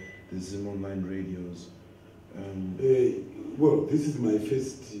identify the Zim online radios. Well, this is my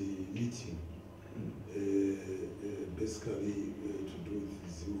first meeting, basically to do with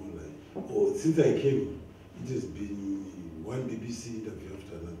Zim online. Since I came, it has been one BBC interview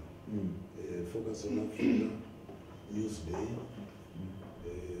after another. Focus on Africa, Newsday,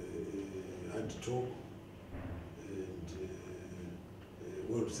 Hard Talk, and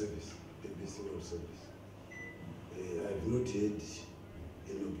World Service, BBC World Service. I've not had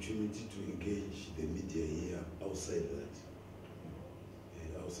an opportunity to engage the media here outside that.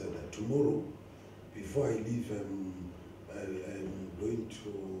 Tomorrow, before I leave, I'm going to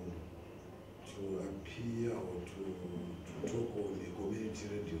appear or to talk on a community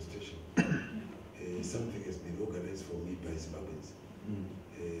radio station. Something has been organized for me by Zimbabweans.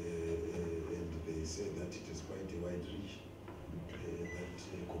 And they say that it is quite a wide reach,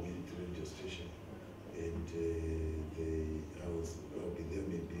 that community radio station. And I'll be there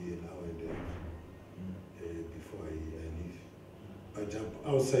maybe an hour and a half before I leave. But I'm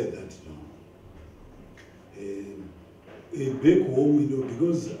outside that now. Back home,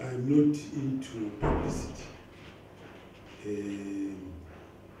 because I'm not into publicity,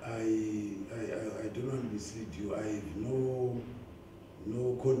 I don't want to mislead you. I have no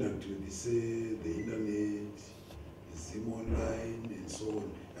contact with the internet, the Zim online, and so on.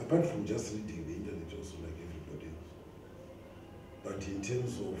 Apart from just reading the internet, also like everybody else. But in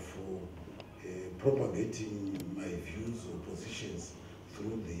terms of propagating my views or positions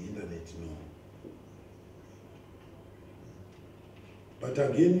through the internet, no. But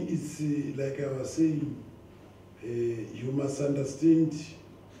again, it's like I was saying, you must understand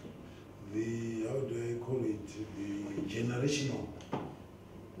the, how do I call it, the generational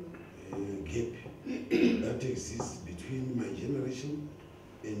gap that exists between my generation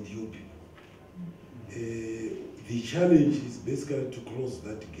and you people. The challenge is basically to close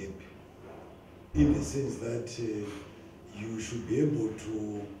that gap in the sense that you should be able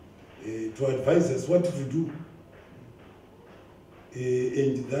to advise us what to do,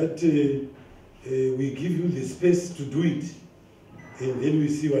 and that we give you the space to do it, and then we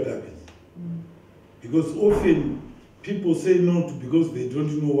see what happens. Because often people say no because they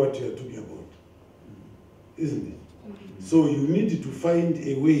don't know what you are talking about, isn't it? So you need to find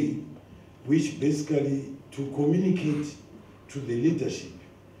a way which basically to communicate to the leadership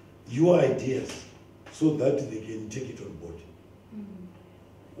your ideas so that they can take it on board.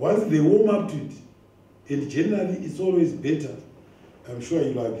 Once they warm up to it, and generally it's always better, I'm sure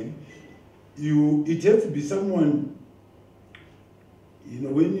you'll agree, it has to be someone,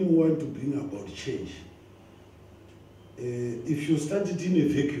 when you want to bring about change, if you start it in a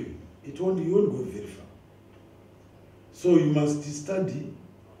vacuum, you won't go very far. So you must study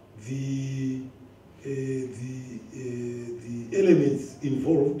the elements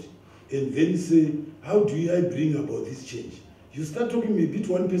involved and then say, how do I bring about this change? You start talking maybe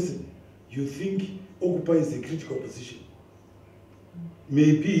to one person you think occupies a critical position.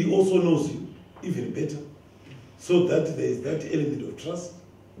 Maybe he also knows you even better, so that there is that element of trust.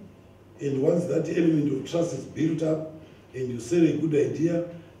 And once that element of trust is built up and you say a good idea,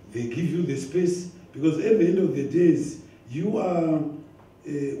 they give you the space, because at the end of the day, you are,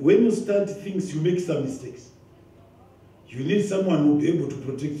 when you start things, you make some mistakes. You need someone who will be able to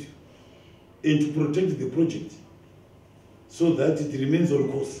protect you and to protect the project so that it remains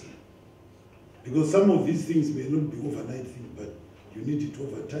on course. Because some of these things may not be overnight things, but you need it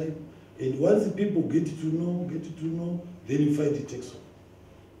over time. And once people get to know, then you find it takes off.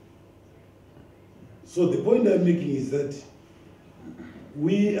 So the point I'm making is that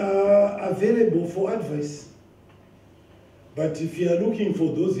we are available for advice. But if you are looking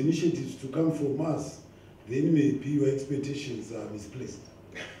for those initiatives to come from us, then maybe your expectations are misplaced.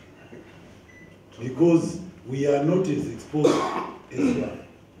 Because we are not as exposed as well.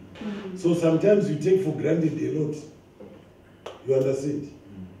 So sometimes you take for granted a lot. You understand?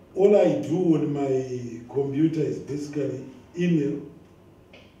 All I do on my computer is basically email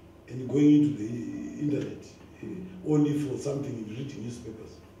and going into the internet, only for something in reading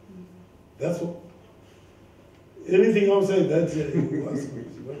newspapers. That's all. Anything outside that, you ask me.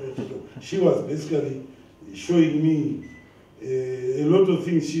 She was basically showing me a lot of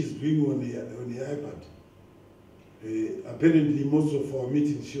things she's doing on the iPad. Apparently, most of our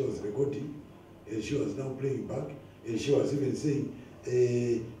meetings she was recording, and she was now playing back, and she was even saying,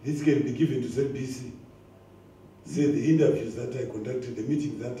 this can be given to ZBC. Say the interviews that I conducted, the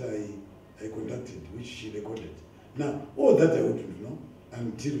meetings that I conducted, which she recorded. Now, all that I wouldn't know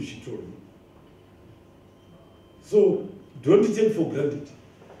until she told me. So, don't take for granted.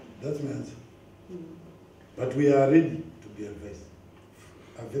 That's my answer. But we are ready to be advised,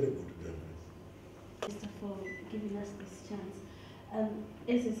 available to be advised. Mr. for giving us this chance.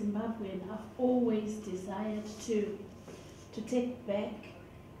 As a Zimbabwean, I've always desired to take back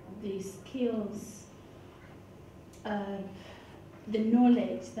the skills, the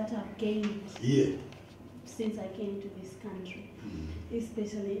knowledge that I've gained since I came to this country,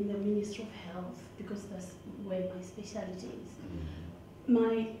 especially in the Ministry of Health, because that's where my specialty is.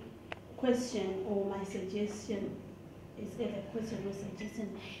 My question or my suggestion is either question or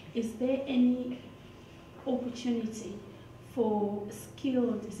suggestion, is there any opportunity for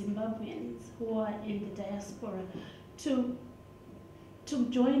skilled Zimbabweans who are in the diaspora to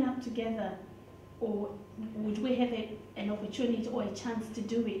join up together, or would we have an opportunity or a chance to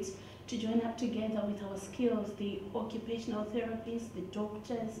do it, to join up together with our skills, the occupational therapists, the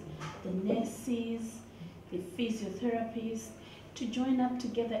doctors, the nurses, the physiotherapists, to join up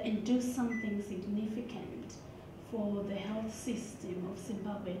together and do something significant for the health system of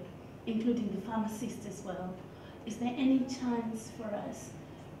Zimbabwe, including the pharmacists as well? Is there any chance for us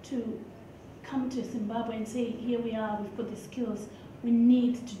to come to Zimbabwe and say, here we are, we've got the skills, we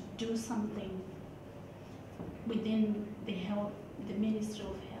need to do something within the Ministry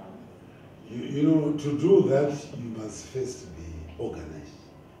of Health? You know, to do that, you must first be organized.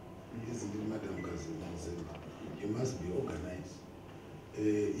 Isn't it, Madam Cousin? You must be organized.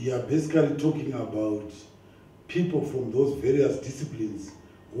 You are basically talking about people from those various disciplines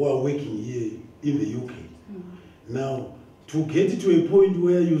who are working here in the UK. Now, to get to a point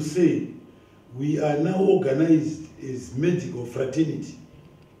where you say, we are now organized as medical fraternity,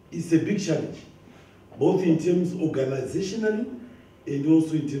 it's a big challenge, both in terms organizationally and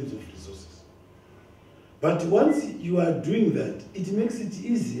also in terms of resources. But once you are doing that, it makes it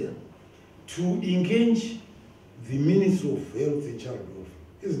easier to engage the Ministry of Health and Child Welfare,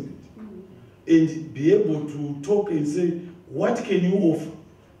 isn't it? And be able to talk and say, what can you offer?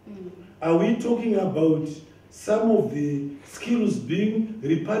 Are we talking about some of the skills being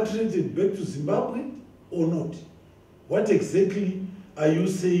repatriated back to Zimbabwe or not? What exactly are you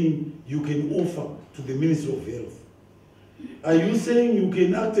saying you can offer to the Ministry of Health? Are you saying you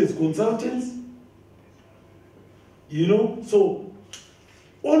can act as consultants? You know, so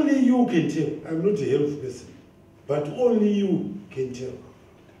only you can tell. I'm not a health person, but only you can tell.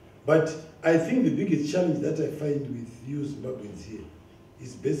 But I think the biggest challenge that I find with you Zimbabweans here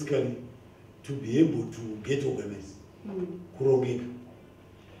is basically to be able to get organized.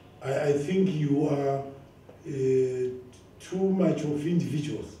 I think you are too much of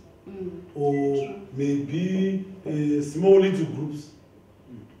individuals, or maybe small little groups.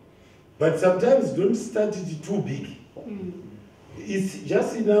 But sometimes don't start it too big. It's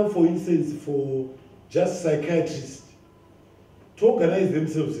just enough, for instance, for just psychiatrists to organize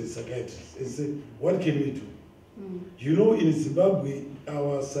themselves as psychiatrists and say, what can we do? You know, in Zimbabwe,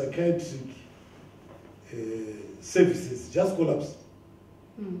 our psychiatric services just collapsed.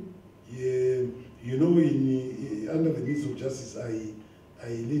 You know, under the Ministry of Justice, I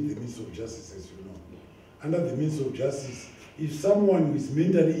lead the Ministry of Justice, as you know. Under the Ministry of Justice, if someone who is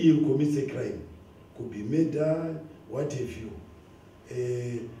mentally ill commits a crime, could be murder, what have you,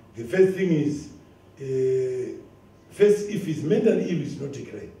 the first thing is, first, if he's mentally ill, it's not a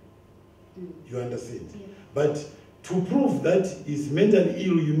crime. You understand? Yeah. But to prove that he's mentally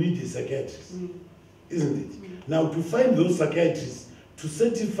ill, you need a psychiatrist, isn't it? Now, to find those psychiatrists to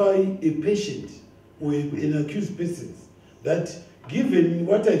certify a patient or an accused person that given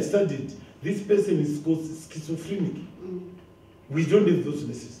what I studied, this person is schizophrenic. We don't have those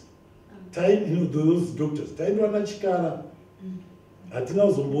nurses. Those doctors. In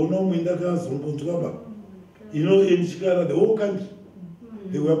Chikara, the whole country,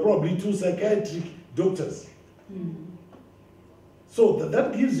 there were probably 2 psychiatric doctors. So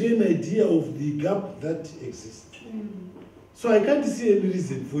that gives you an idea of the gap that exists. So I can't see any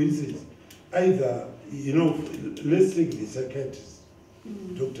reason, for instance, either, let's take the psychiatrists,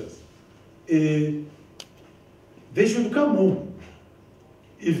 doctors. They should come home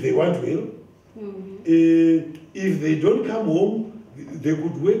if they want well. If they don't come home, they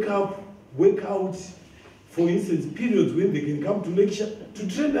could work out, for instance, periods when they can come to lecture to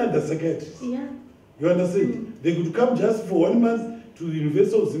train other psychiatrists. Yeah. You understand? They could come just for 1 month to the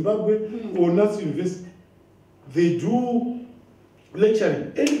University of Zimbabwe or NAS University. They do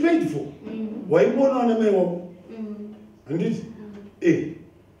lecturing and paid for. Why more on And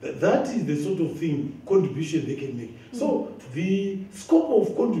that is the sort of thing, contribution they can make. So the scope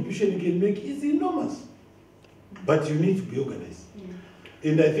of contribution you can make is enormous. But you need to be organized.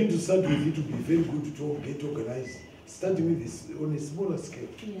 And I think to start with, it would be very good to get organized, starting with this on a smaller scale.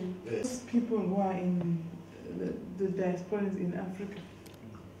 Yes. People who are in the diasporans in Africa,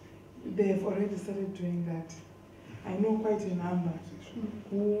 they have already started doing that. I know quite a number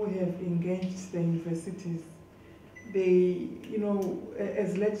who have engaged the universities. They,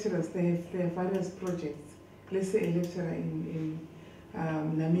 as lecturers, they have various projects. Let's say a lecturer in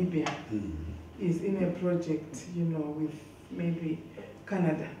Namibia is in a project, with maybe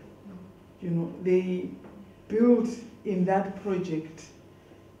Canada. They build in that project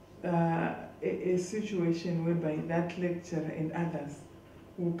a situation whereby that lecturer and others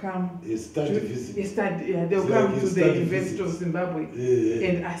will come they'll come to the University of Zimbabwe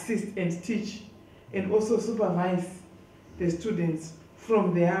and assist and teach and also supervise the students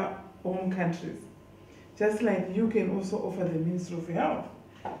from their own countries. Just like you can also offer the Ministry of Health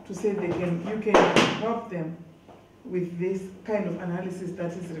to say you can help them with this kind of analysis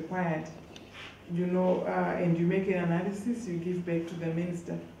that is required, and you make an analysis, you give back to the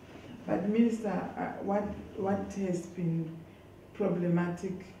minister. But minister, what has been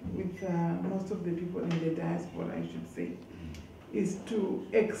problematic with most of the people in the diaspora, I should say, is to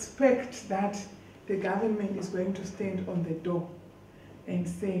expect that the government is going to stand on the door and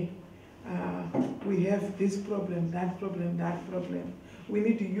say, we have this problem, that problem, that problem. We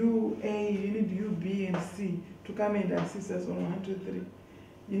need you A, you need you B and C to come and assist us on 1, 2, 3.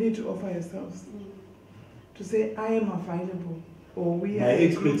 You need to offer yourselves to say, I am available, or we are. My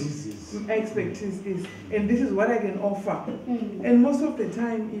expertise is, and this is what I can offer. And most of the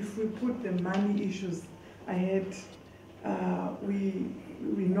time, if we put the money issues ahead, we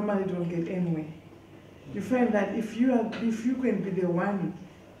normally don't get anywhere. You find that if you can be the one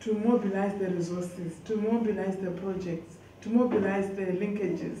to mobilize the resources, to mobilize the projects, to mobilize the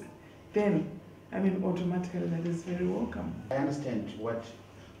linkages, then, automatically that is very welcome. I understand what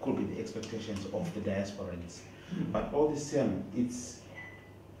could be the expectations of the diasporans, but all the same,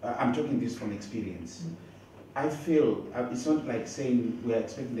 I'm talking this from experience. I feel it's not like saying we are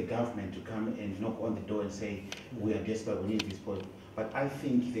expecting the government to come and knock on the door and say, we are desperate, we need this point. But I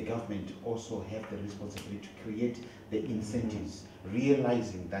think the government also have the responsibility to create the incentives,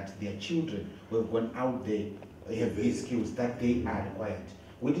 realizing that their children who have gone out there have these skills that they are required.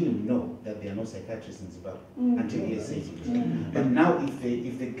 We didn't know that there are no psychiatrists in Zimbabwe until we said it. But now if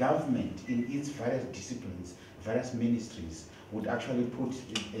the government in its various disciplines, various ministries would actually put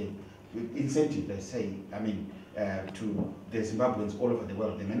incentive, let's say, to the Zimbabweans all over the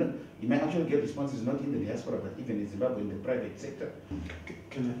world, you may actually get responses not in the diaspora, but even in Zimbabwe in the private sector.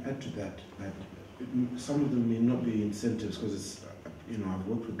 Can I add to that? Some of them may not be incentives because it's, I've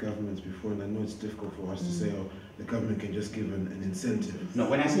worked with governments before and I know it's difficult for us to say, oh, the government can just give an incentive. No,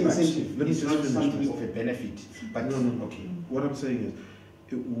 when I say incentive, it's not something of a benefit. But no. Okay. What I'm saying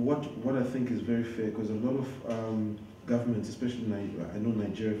is, what I think is very fair, because a lot of governments, especially I know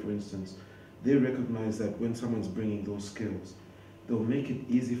Nigeria, for instance, they recognize that when someone's bringing those skills, they'll make it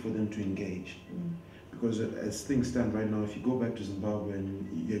easy for them to engage. Because as things stand right now, if you go back to Zimbabwe,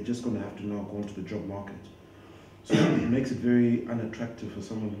 and you're just going to have to now go into the job market. So it makes it very unattractive for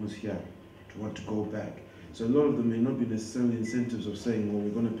someone who's here to want to go back. So a lot of them may not be necessarily incentives of saying, well,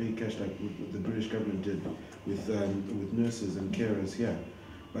 we're going to pay cash like the British government did with nurses and carers here.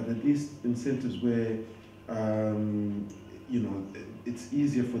 But at least incentives where, it's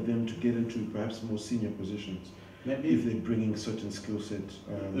easier for them to get into perhaps more senior positions. Maybe if they're bringing certain skill sets.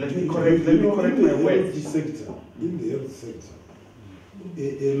 Let me correct my words. In the health sector,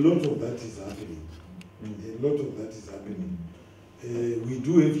 A lot of that is happening. A lot of that is happening. We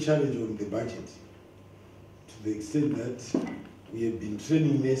do have challenge on the budget to the extent that we have been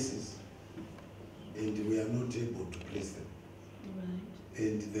training nurses and we are not able to place them. Right.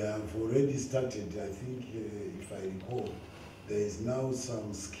 And they have already started, I think, if I recall, there is now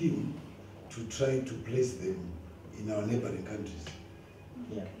some scheme to try to place them in our neighboring countries.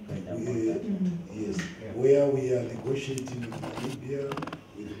 Yeah, yes, where we are negotiating with Namibia,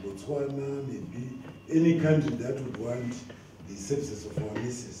 with Botswana, maybe any country that would want the services of our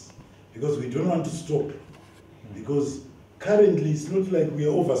nurses. Because we don't want to stop. Because currently it's not like we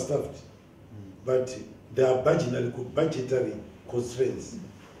are overstaffed, but there are budgetary constraints.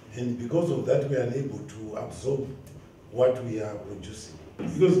 And because of that, we are unable to absorb what we are producing.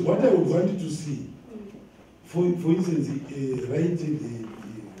 Because what I would want you to see, for instance, right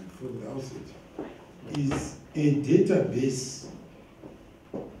from the outset, is a database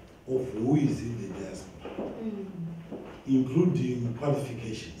of who is in the diaspora, including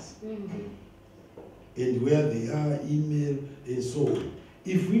qualifications, and where they are, email, and so on.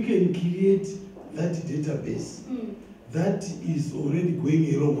 If we can create that database, that is already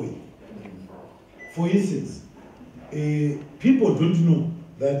going a long way. For instance, people don't know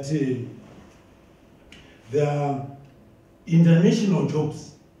that there are international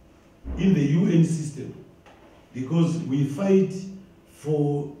jobs in the UN system because we fight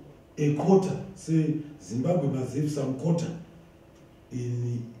for a quota. Say Zimbabwe must have some quota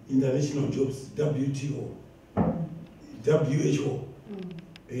in international jobs, WTO, WHO,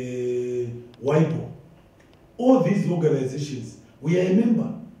 WIPO. All these organizations, we are a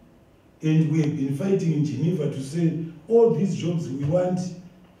member. And we have been fighting in Geneva to say all these jobs, we want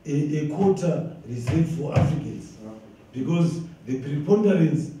a quota reserved for Africans. Because the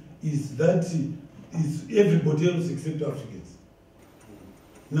preponderance is that is everybody else except Africans.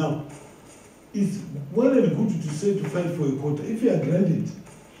 Now, it's well and good to say to fight for a quota. If you are granted,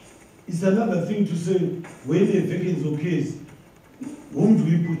 it's another thing to say when a vacancy occurs, whom do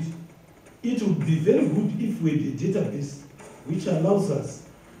we put? It would be very good if we had a database which allows us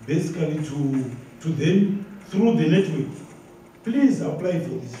basically to then, through the network, please apply for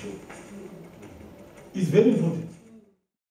this job. It's very important.